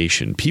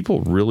variation.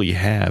 People really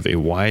have a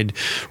wide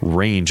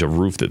range of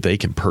roof that they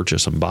can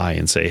purchase and buy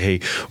and say, hey,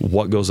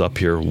 what goes up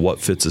here? What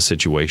fits the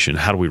situation?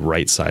 How do we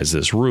right size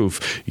this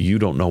roof? You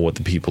don't know what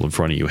the people in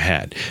front of you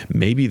had.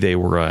 Maybe they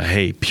were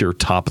pure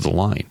top of the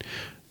line.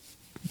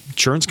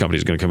 Insurance company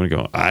is going to come in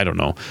and go, I don't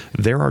know.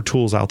 There are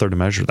tools out there to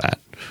measure that.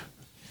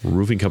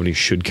 Roofing companies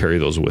should carry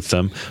those with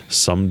them.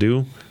 Some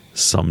do.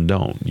 Some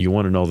don't. You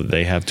want to know that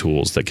they have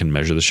tools that can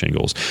measure the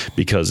shingles,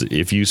 because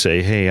if you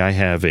say, hey, I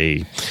have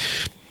a,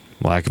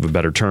 lack of a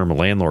better term, a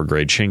landlord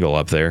grade shingle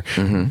up there,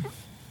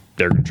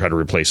 they're going to try to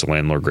replace a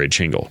landlord grade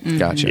shingle.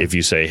 Gotcha. If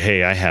you say,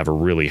 hey, I have a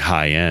really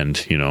high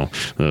end,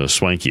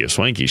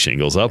 swanky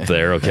shingles up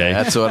there, okay?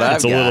 That's what I've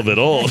It's a little bit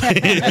old.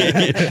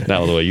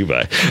 Not the way you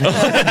buy.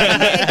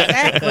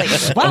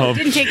 Exactly. Well, it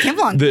didn't take him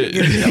long.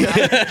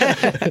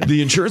 The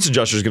insurance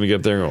adjuster is going to get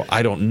up there and go,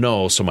 I don't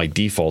know, so my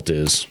default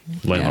is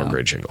landlord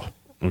grade shingle.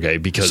 Okay,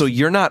 because so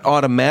you're not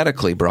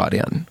automatically brought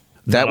in.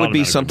 That would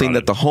be something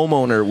that the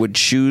homeowner would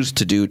choose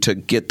to do to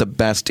get the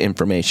best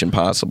information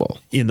possible.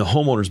 In the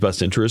homeowner's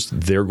best interest,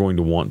 they're going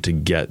to want to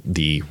get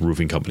the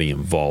roofing company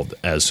involved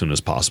as soon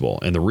as possible.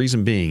 And the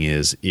reason being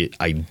is,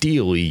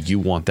 ideally, you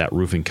want that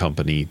roofing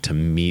company to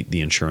meet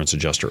the insurance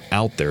adjuster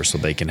out there so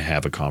they can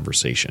have a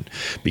conversation.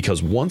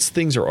 Because once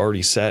things are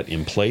already set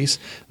in place,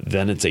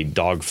 then it's a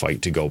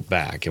dogfight to go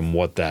back. And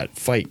what that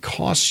fight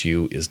costs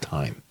you is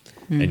time.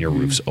 And your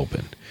roof's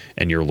open.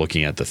 And you're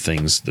looking at the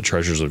things, the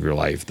treasures of your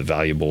life, the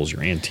valuables,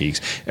 your antiques,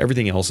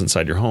 everything else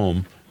inside your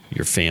home,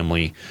 your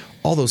family,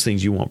 all those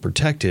things you want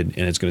protected,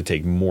 and it's going to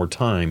take more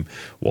time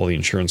while the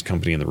insurance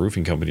company and the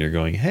roofing company are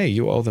going, hey,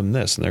 you owe them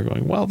this. And they're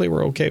going, well, they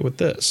were okay with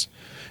this.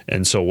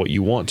 And so what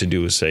you want to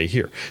do is say,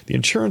 here, the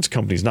insurance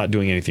company's not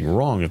doing anything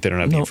wrong if they don't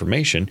have the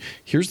information.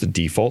 Here's the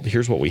default.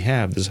 Here's what we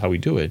have. This is how we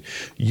do it.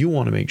 You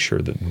want to make sure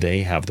that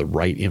they have the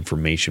right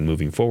information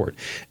moving forward.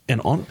 And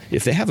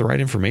if they have the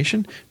right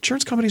information,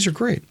 insurance companies are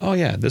great. Oh,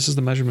 yeah, this is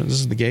the measurement. This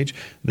is the gauge.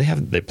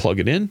 They plug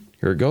it in.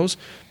 Here it goes.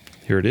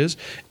 Here it is.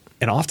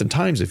 And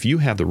oftentimes, if you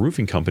have the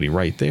roofing company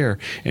right there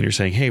and you're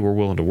saying, hey, we're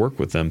willing to work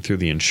with them through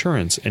the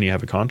insurance, and you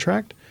have a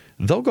contract,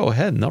 they'll go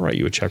ahead and they'll write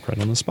you a check right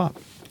on the spot.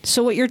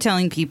 So what you're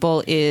telling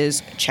people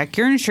is check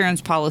your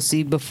insurance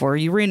policy before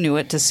you renew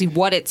it to see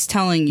what it's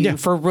telling you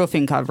for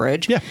roofing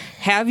coverage. Yeah.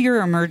 Have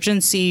your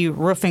emergency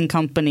roofing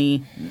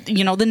company,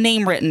 the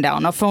name written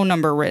down, a phone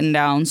number written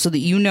down so that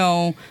you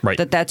know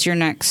that that's your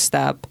next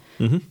step.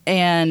 Mm-hmm.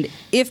 And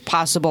if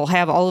possible,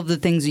 have all of the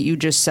things that you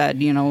just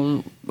said,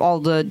 all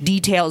the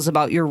details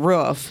about your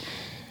roof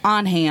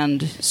on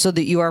hand so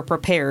that you are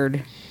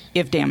prepared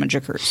if damage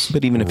occurs.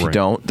 But even if you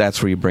don't,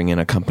 that's where you bring in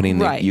a company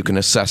and you can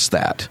assess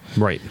that.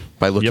 Right.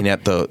 By looking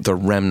at the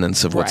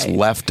remnants of what's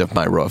left of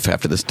my roof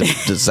after this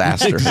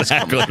disaster has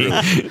come through.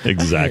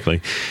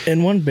 Exactly.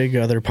 And one big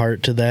other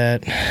part to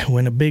that,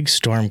 when a big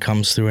storm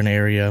comes through an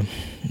area,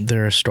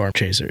 there are storm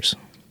chasers.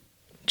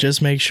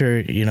 Just make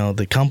sure,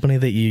 the company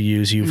that you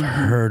use, you've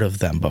heard of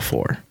them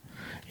before.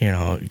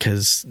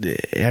 Because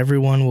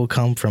everyone will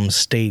come from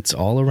states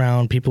all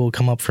around. People will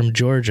come up from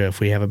Georgia if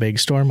we have a big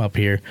storm up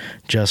here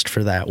just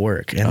for that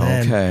work. And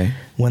then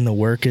when the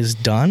work is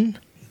done,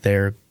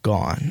 they're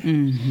gone.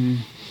 Mm-hmm.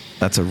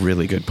 That's a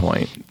really good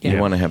point. You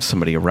want to have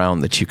somebody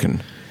around that you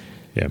can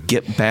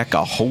get back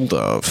a hold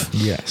of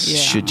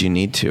should you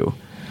need to.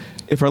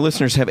 If our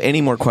listeners have any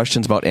more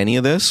questions about any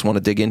of this, want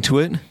to dig into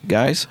it,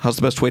 guys, how's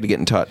the best way to get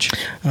in touch?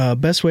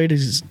 Best way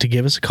is to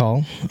give us a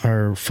call.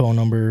 Our phone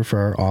number for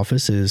our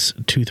office is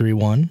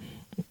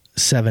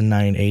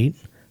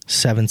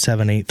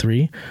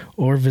 231-798-7783,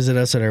 or visit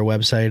us at our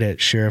website at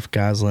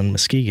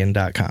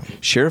sheriffgoslinmuskegon.com.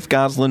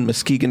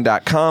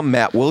 sheriffgoslinmuskegon.com.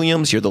 Matt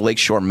Williams, you're the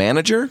Lakeshore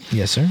manager.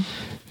 Yes, sir.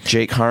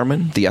 Jake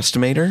Harmon, the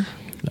estimator.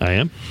 I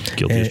am.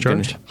 Guilty as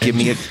charged. Give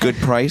me a good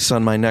price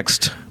on my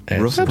next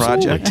roof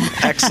project.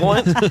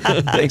 Excellent.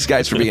 Thanks,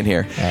 guys, for being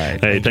here. All right.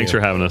 Hey, thanks for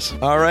having us.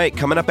 All right,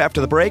 coming up after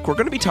the break, we're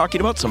going to be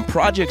talking about some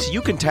projects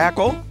you can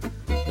tackle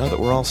now that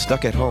we're all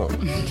stuck at home.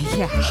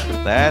 Yeah.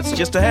 That's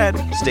just ahead.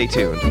 Stay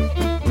tuned.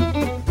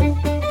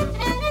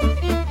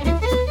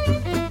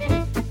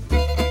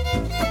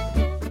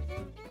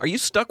 Are you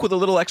stuck with a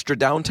little extra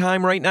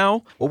downtime right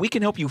now? Well, we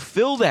can help you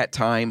fill that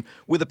time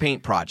with a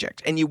paint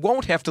project, and you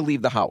won't have to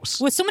leave the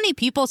house. With so many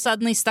people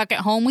suddenly stuck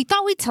at home, we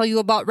thought we'd tell you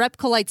about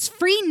Repcolite's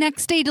free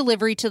next-day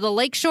delivery to the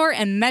Lakeshore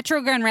and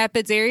Metro Grand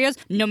Rapids areas,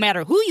 no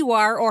matter who you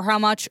are or how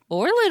much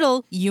or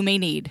little you may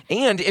need.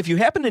 And if you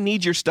happen to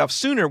need your stuff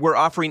sooner, we're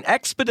offering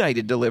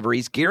expedited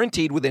deliveries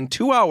guaranteed within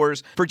 2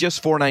 hours for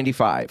just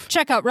 $4.95.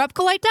 Check out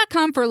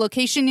Repcolite.com for a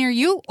location near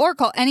you, or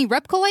call any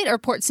Repcolite or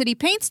Port City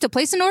Paints to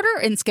place an order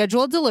and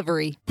schedule a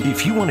delivery.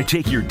 If you want to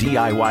take your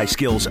DIY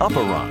skills up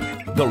a rung,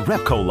 the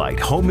Repcolite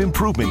Home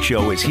Improvement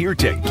Show is here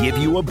to give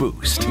you a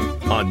boost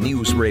on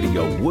News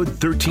Radio Wood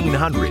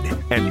 1300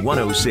 and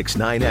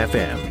 106.9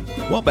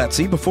 FM. Well,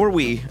 Betsy, before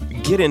we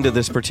get into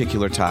this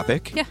particular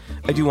topic,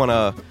 I do want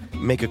to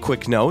make a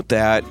quick note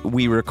that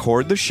we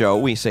record the show.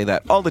 We say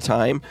that all the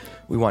time.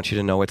 We want you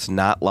to know it's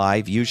not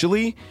live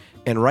usually.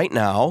 And right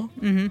now,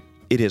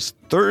 it is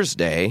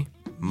Thursday,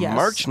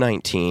 March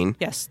 19.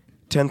 Yes.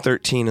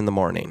 10:13 in the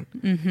morning.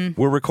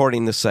 We're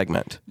recording this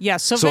segment.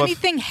 Yes. So if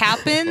anything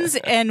happens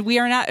and we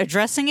are not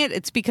addressing it,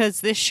 it's because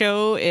this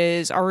show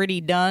is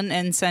already done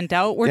and sent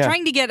out. We're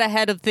trying to get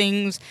ahead of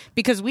things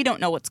because we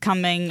don't know what's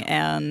coming.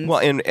 And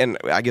well, and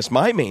I guess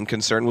my main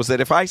concern was that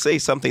if I say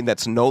something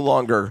that's no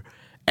longer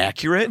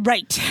accurate,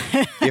 right?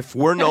 If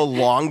we're no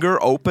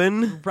longer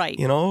open, right?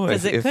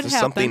 If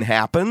something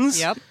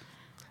happens,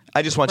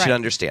 I just want you to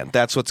understand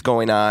that's what's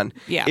going on.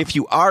 Yeah. If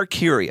you are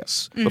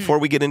curious, before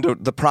we get into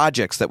the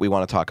projects that we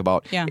want to talk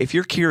about, if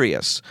you're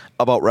curious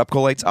about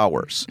Repcolite's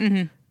hours,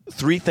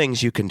 3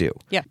 things you can do.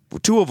 Yeah.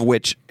 2 of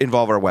which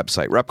involve our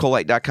website,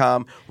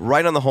 repcolite.com.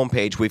 Right on the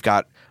homepage, we've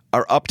got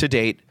our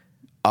up-to-date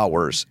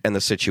hours and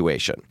the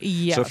situation.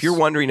 Yes. So if you're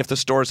wondering if the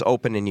store's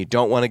open and you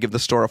don't want to give the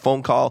store a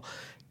phone call,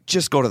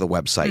 just go to the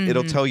website.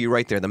 It'll tell you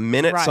right there. The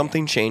minute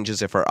something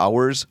changes, if our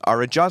hours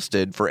are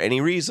adjusted for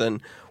any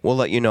reason, we'll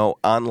let you know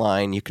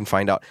online. You can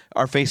find out.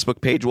 Our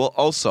Facebook page will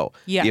also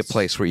be a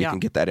place where you can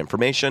get that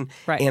information.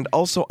 Right. And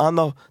also on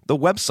the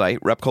website,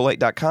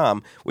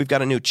 repcolite.com, we've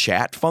got a new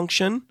chat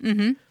function.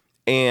 Mm-hmm.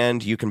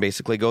 And you can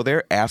basically go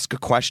there, ask a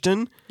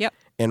question. Yep.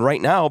 And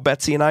right now,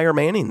 Betsy and I are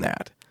manning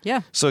that.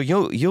 Yeah. So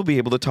you'll be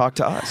able to talk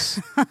to us.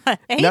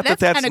 Hey, Not that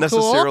that's kinda cool.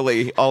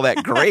 necessarily all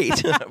that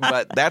great,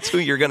 but that's who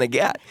you're going to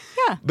get.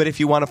 Yeah. But if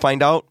you want to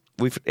find out,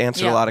 we've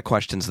answered a lot of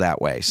questions that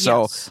way.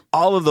 So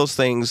all of those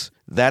things,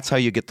 that's how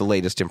you get the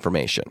latest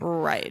information.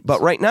 Right.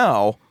 But right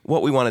now,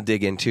 what we want to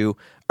dig into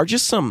are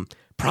just some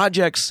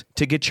projects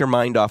to get your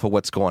mind off of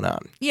what's going on.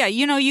 Yeah,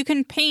 you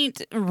can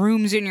paint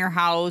rooms in your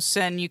house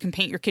and you can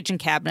paint your kitchen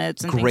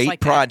cabinets and things Great like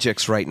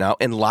projects right now,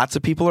 and lots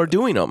of people are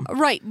doing them.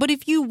 Right, but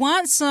if you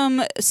want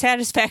some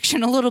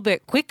satisfaction a little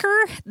bit quicker,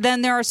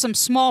 then there are some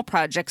small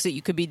projects that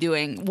you could be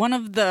doing. One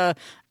of the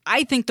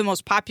I think the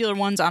most popular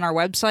ones on our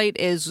website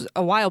is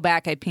a while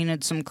back I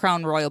painted some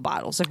Crown Royal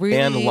bottles.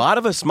 And a lot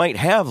of us might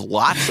have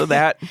lots of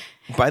that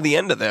by the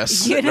end of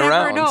this you sitting never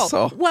around. know.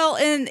 So well,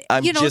 and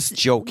I'm just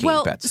joking,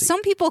 well, Betsy.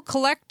 Some people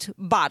collect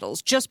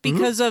bottles just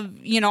because of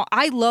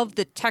I love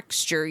the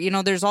texture.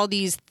 There's all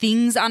these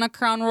things on a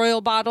Crown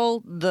Royal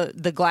bottle.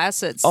 The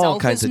glass itself, all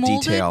kinds is of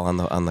molded. detail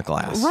on the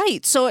glass.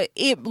 Right, so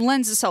it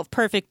lends itself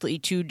perfectly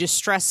to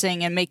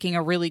distressing and making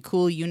a really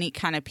cool, unique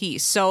kind of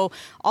piece. So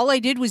all I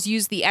did was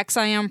use the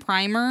X-Ion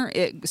primer.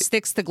 It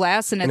sticks to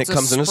glass and And it's it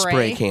comes in a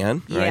spray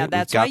can. Right? Yeah,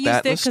 that's why I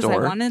used it because I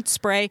wanted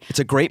spray. It's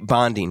a great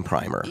bonding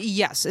primer.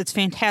 Yes, it's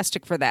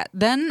fantastic for that.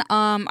 Then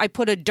I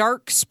put a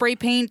dark spray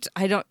paint.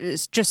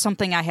 It's just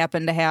something I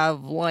happen to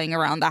have lying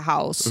around the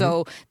house.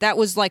 So that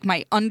was like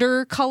my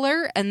under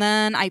color. And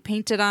then I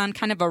painted on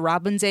kind of a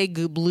robin's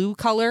egg blue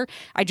color.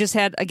 I just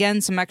had,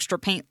 again, some extra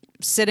paint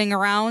sitting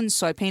around.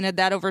 So I painted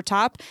that over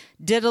top.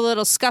 Did a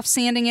little scuff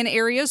sanding in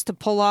areas to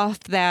pull off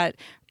that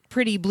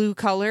pretty blue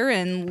color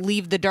and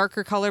leave the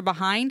darker color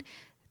behind.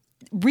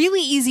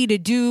 Really easy to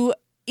do.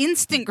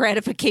 Instant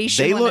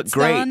gratification. They when look it's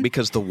great done.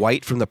 because the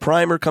white from the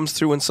primer comes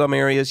through in some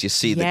areas. You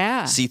see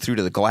see through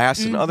to the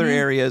glass in other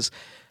areas.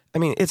 I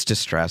mean, it's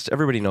distressed.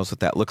 Everybody knows what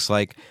that looks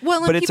like.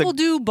 Well, but and people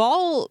do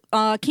ball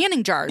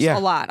canning jars a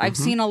lot. I've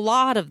seen a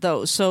lot of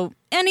those. So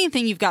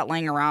anything you've got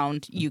laying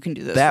around, you can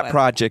do this That with.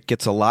 project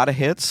gets a lot of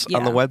hits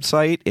on the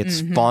website.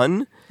 It's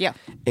fun. Yeah.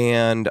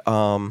 And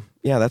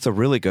that's a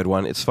really good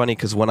one. It's funny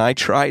because when I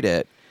tried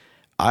it,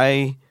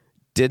 I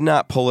did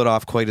not pull it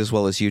off quite as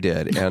well as you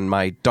did. And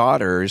my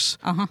daughters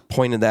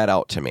pointed that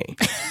out to me.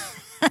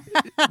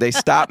 They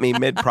stopped me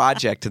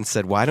mid-project and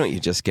said, "Why don't you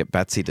just get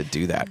Betsy to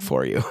do that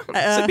for you?"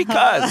 I said,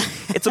 "Because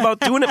it's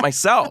about doing it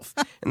myself."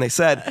 And they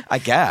said, "I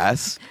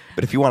guess,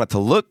 but if you want it to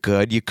look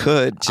good, you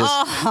could just..."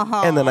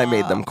 And then I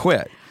made them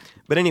quit.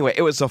 But anyway,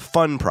 it was a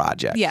fun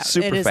project. Yeah,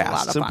 super it is a fast,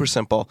 lot of super fun.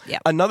 simple.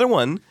 Yep. Another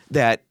one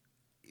that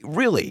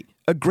really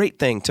a great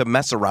thing to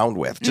mess around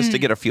with, just to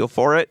get a feel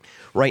for it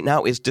right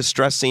now, is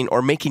distressing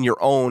or making your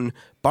own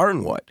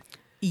barn wood.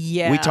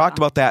 Yeah. We talked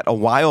about that a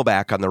while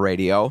back on the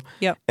radio.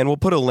 Yep. And we'll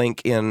put a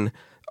link in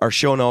our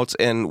show notes,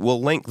 and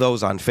we'll link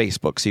those on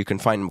Facebook so you can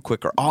find them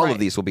quicker. All of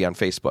these will be on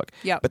Facebook.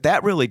 Yep. But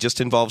that really just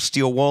involves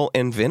steel wool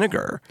and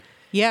vinegar.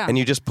 Yeah. And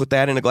you just put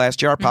that in a glass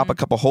jar, pop a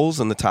couple holes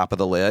in the top of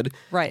the lid,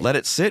 Right. let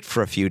it sit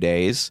for a few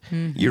days.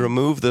 You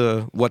remove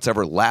what's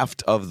ever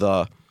left of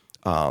the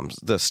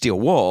steel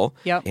wool,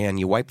 and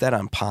you wipe that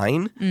on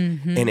pine,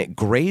 and it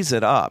grays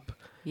it up.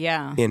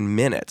 Yeah. In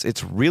minutes.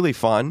 It's really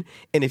fun.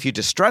 And if you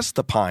distress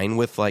the pine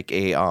with like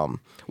a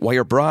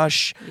wire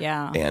brush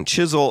and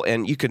chisel,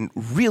 and you can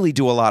really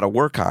do a lot of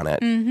work on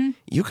it,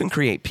 you can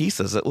create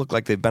pieces that look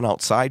like they've been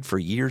outside for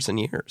years and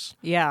years.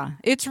 Yeah.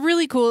 It's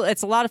really cool.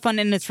 It's a lot of fun,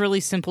 and it's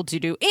really simple to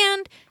do.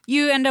 And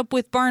you end up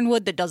with barn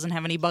wood that doesn't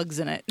have any bugs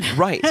in it.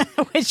 Right.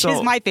 Which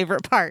is my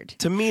favorite part.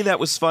 To me, that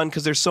was fun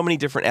because there's so many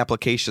different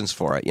applications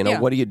for it.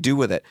 What do you do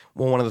with it?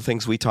 Well, one of the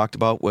things we talked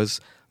about was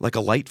like a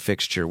light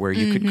fixture where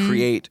you could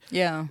create,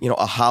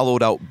 a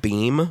hollowed out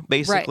beam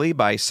basically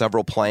by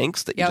several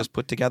planks that you just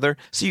put together.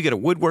 So you get a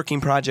woodworking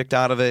project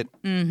out of it,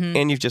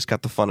 and you've just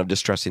got the fun of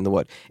distressing the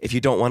wood. If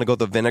you don't want to go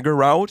the vinegar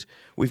route,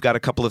 we've got a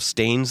couple of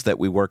stains that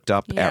we worked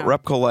up at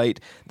Repcolite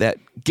that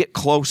get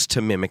close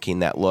to mimicking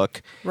that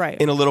look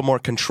in a little more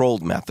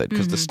controlled method,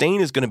 because the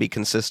stain is going to be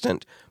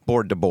consistent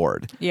board to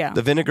board. Yeah.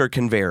 The vinegar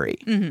can vary,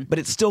 but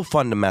it's still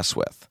fun to mess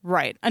with.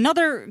 Right.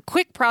 Another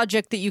quick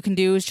project that you can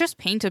do is just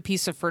paint a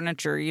piece of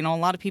furniture. A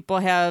lot of people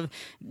have,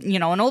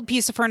 an old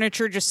piece of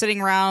furniture just sitting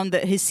around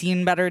that has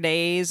seen better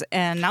days,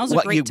 and now's a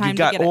great time to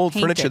get it painted. You got old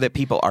furniture that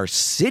people are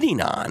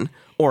sitting on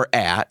or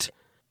at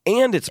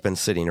and it's been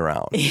sitting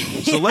around.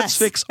 So let's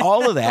fix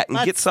all of that and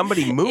get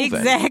somebody moving.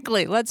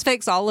 Exactly. Let's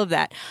fix all of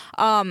that.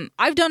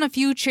 I've done a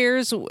few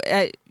chairs.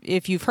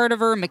 If you've heard of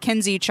her,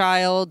 Mackenzie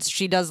Childs,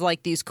 she does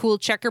like these cool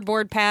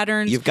checkerboard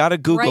patterns. You've got to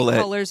Google it.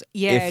 Colors.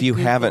 Yeah, if you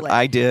Google haven't, it.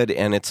 I did,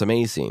 and it's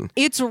amazing.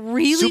 It's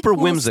really super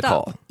cool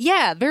whimsical. Stuff.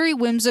 Yeah, very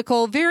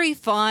whimsical, very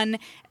fun.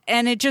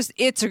 And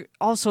it's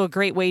also a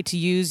great way to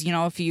use,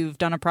 if you've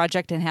done a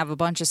project and have a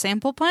bunch of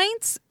sample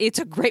pints, it's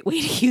a great way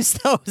to use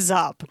those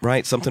up.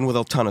 Right, something with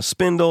a ton of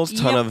spindles,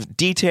 ton of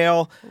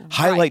detail,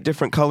 highlight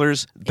different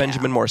colors.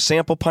 Benjamin Moore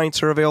sample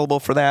pints are available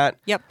for that.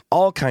 Yep.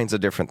 All kinds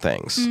of different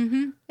things.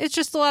 Mm-hmm. It's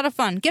just a lot of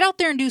fun. Get out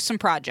there and do some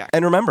projects.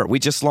 And remember, we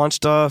just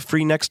launched a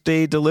free next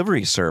day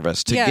delivery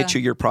service to get you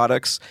your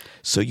products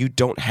so you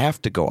don't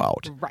have to go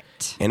out.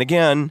 Right. And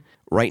again,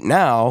 right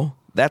now,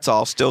 that's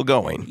all still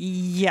going.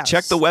 Yes.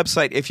 Check the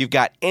website if you've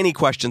got any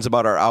questions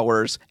about our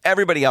hours.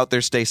 Everybody out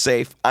there, stay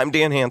safe. I'm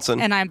Dan Hansen.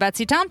 And I'm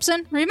Betsy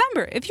Thompson.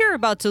 Remember, if you're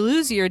about to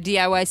lose your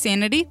DIY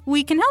sanity,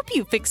 we can help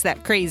you fix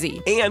that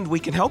crazy. And we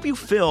can help you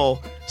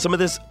fill some of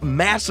this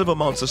massive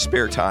amounts of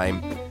spare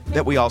time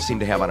that we all seem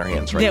to have on our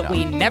hands right now. That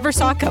we never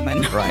saw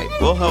coming. Right.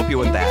 We'll help you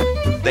with that.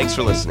 Thanks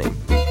for listening.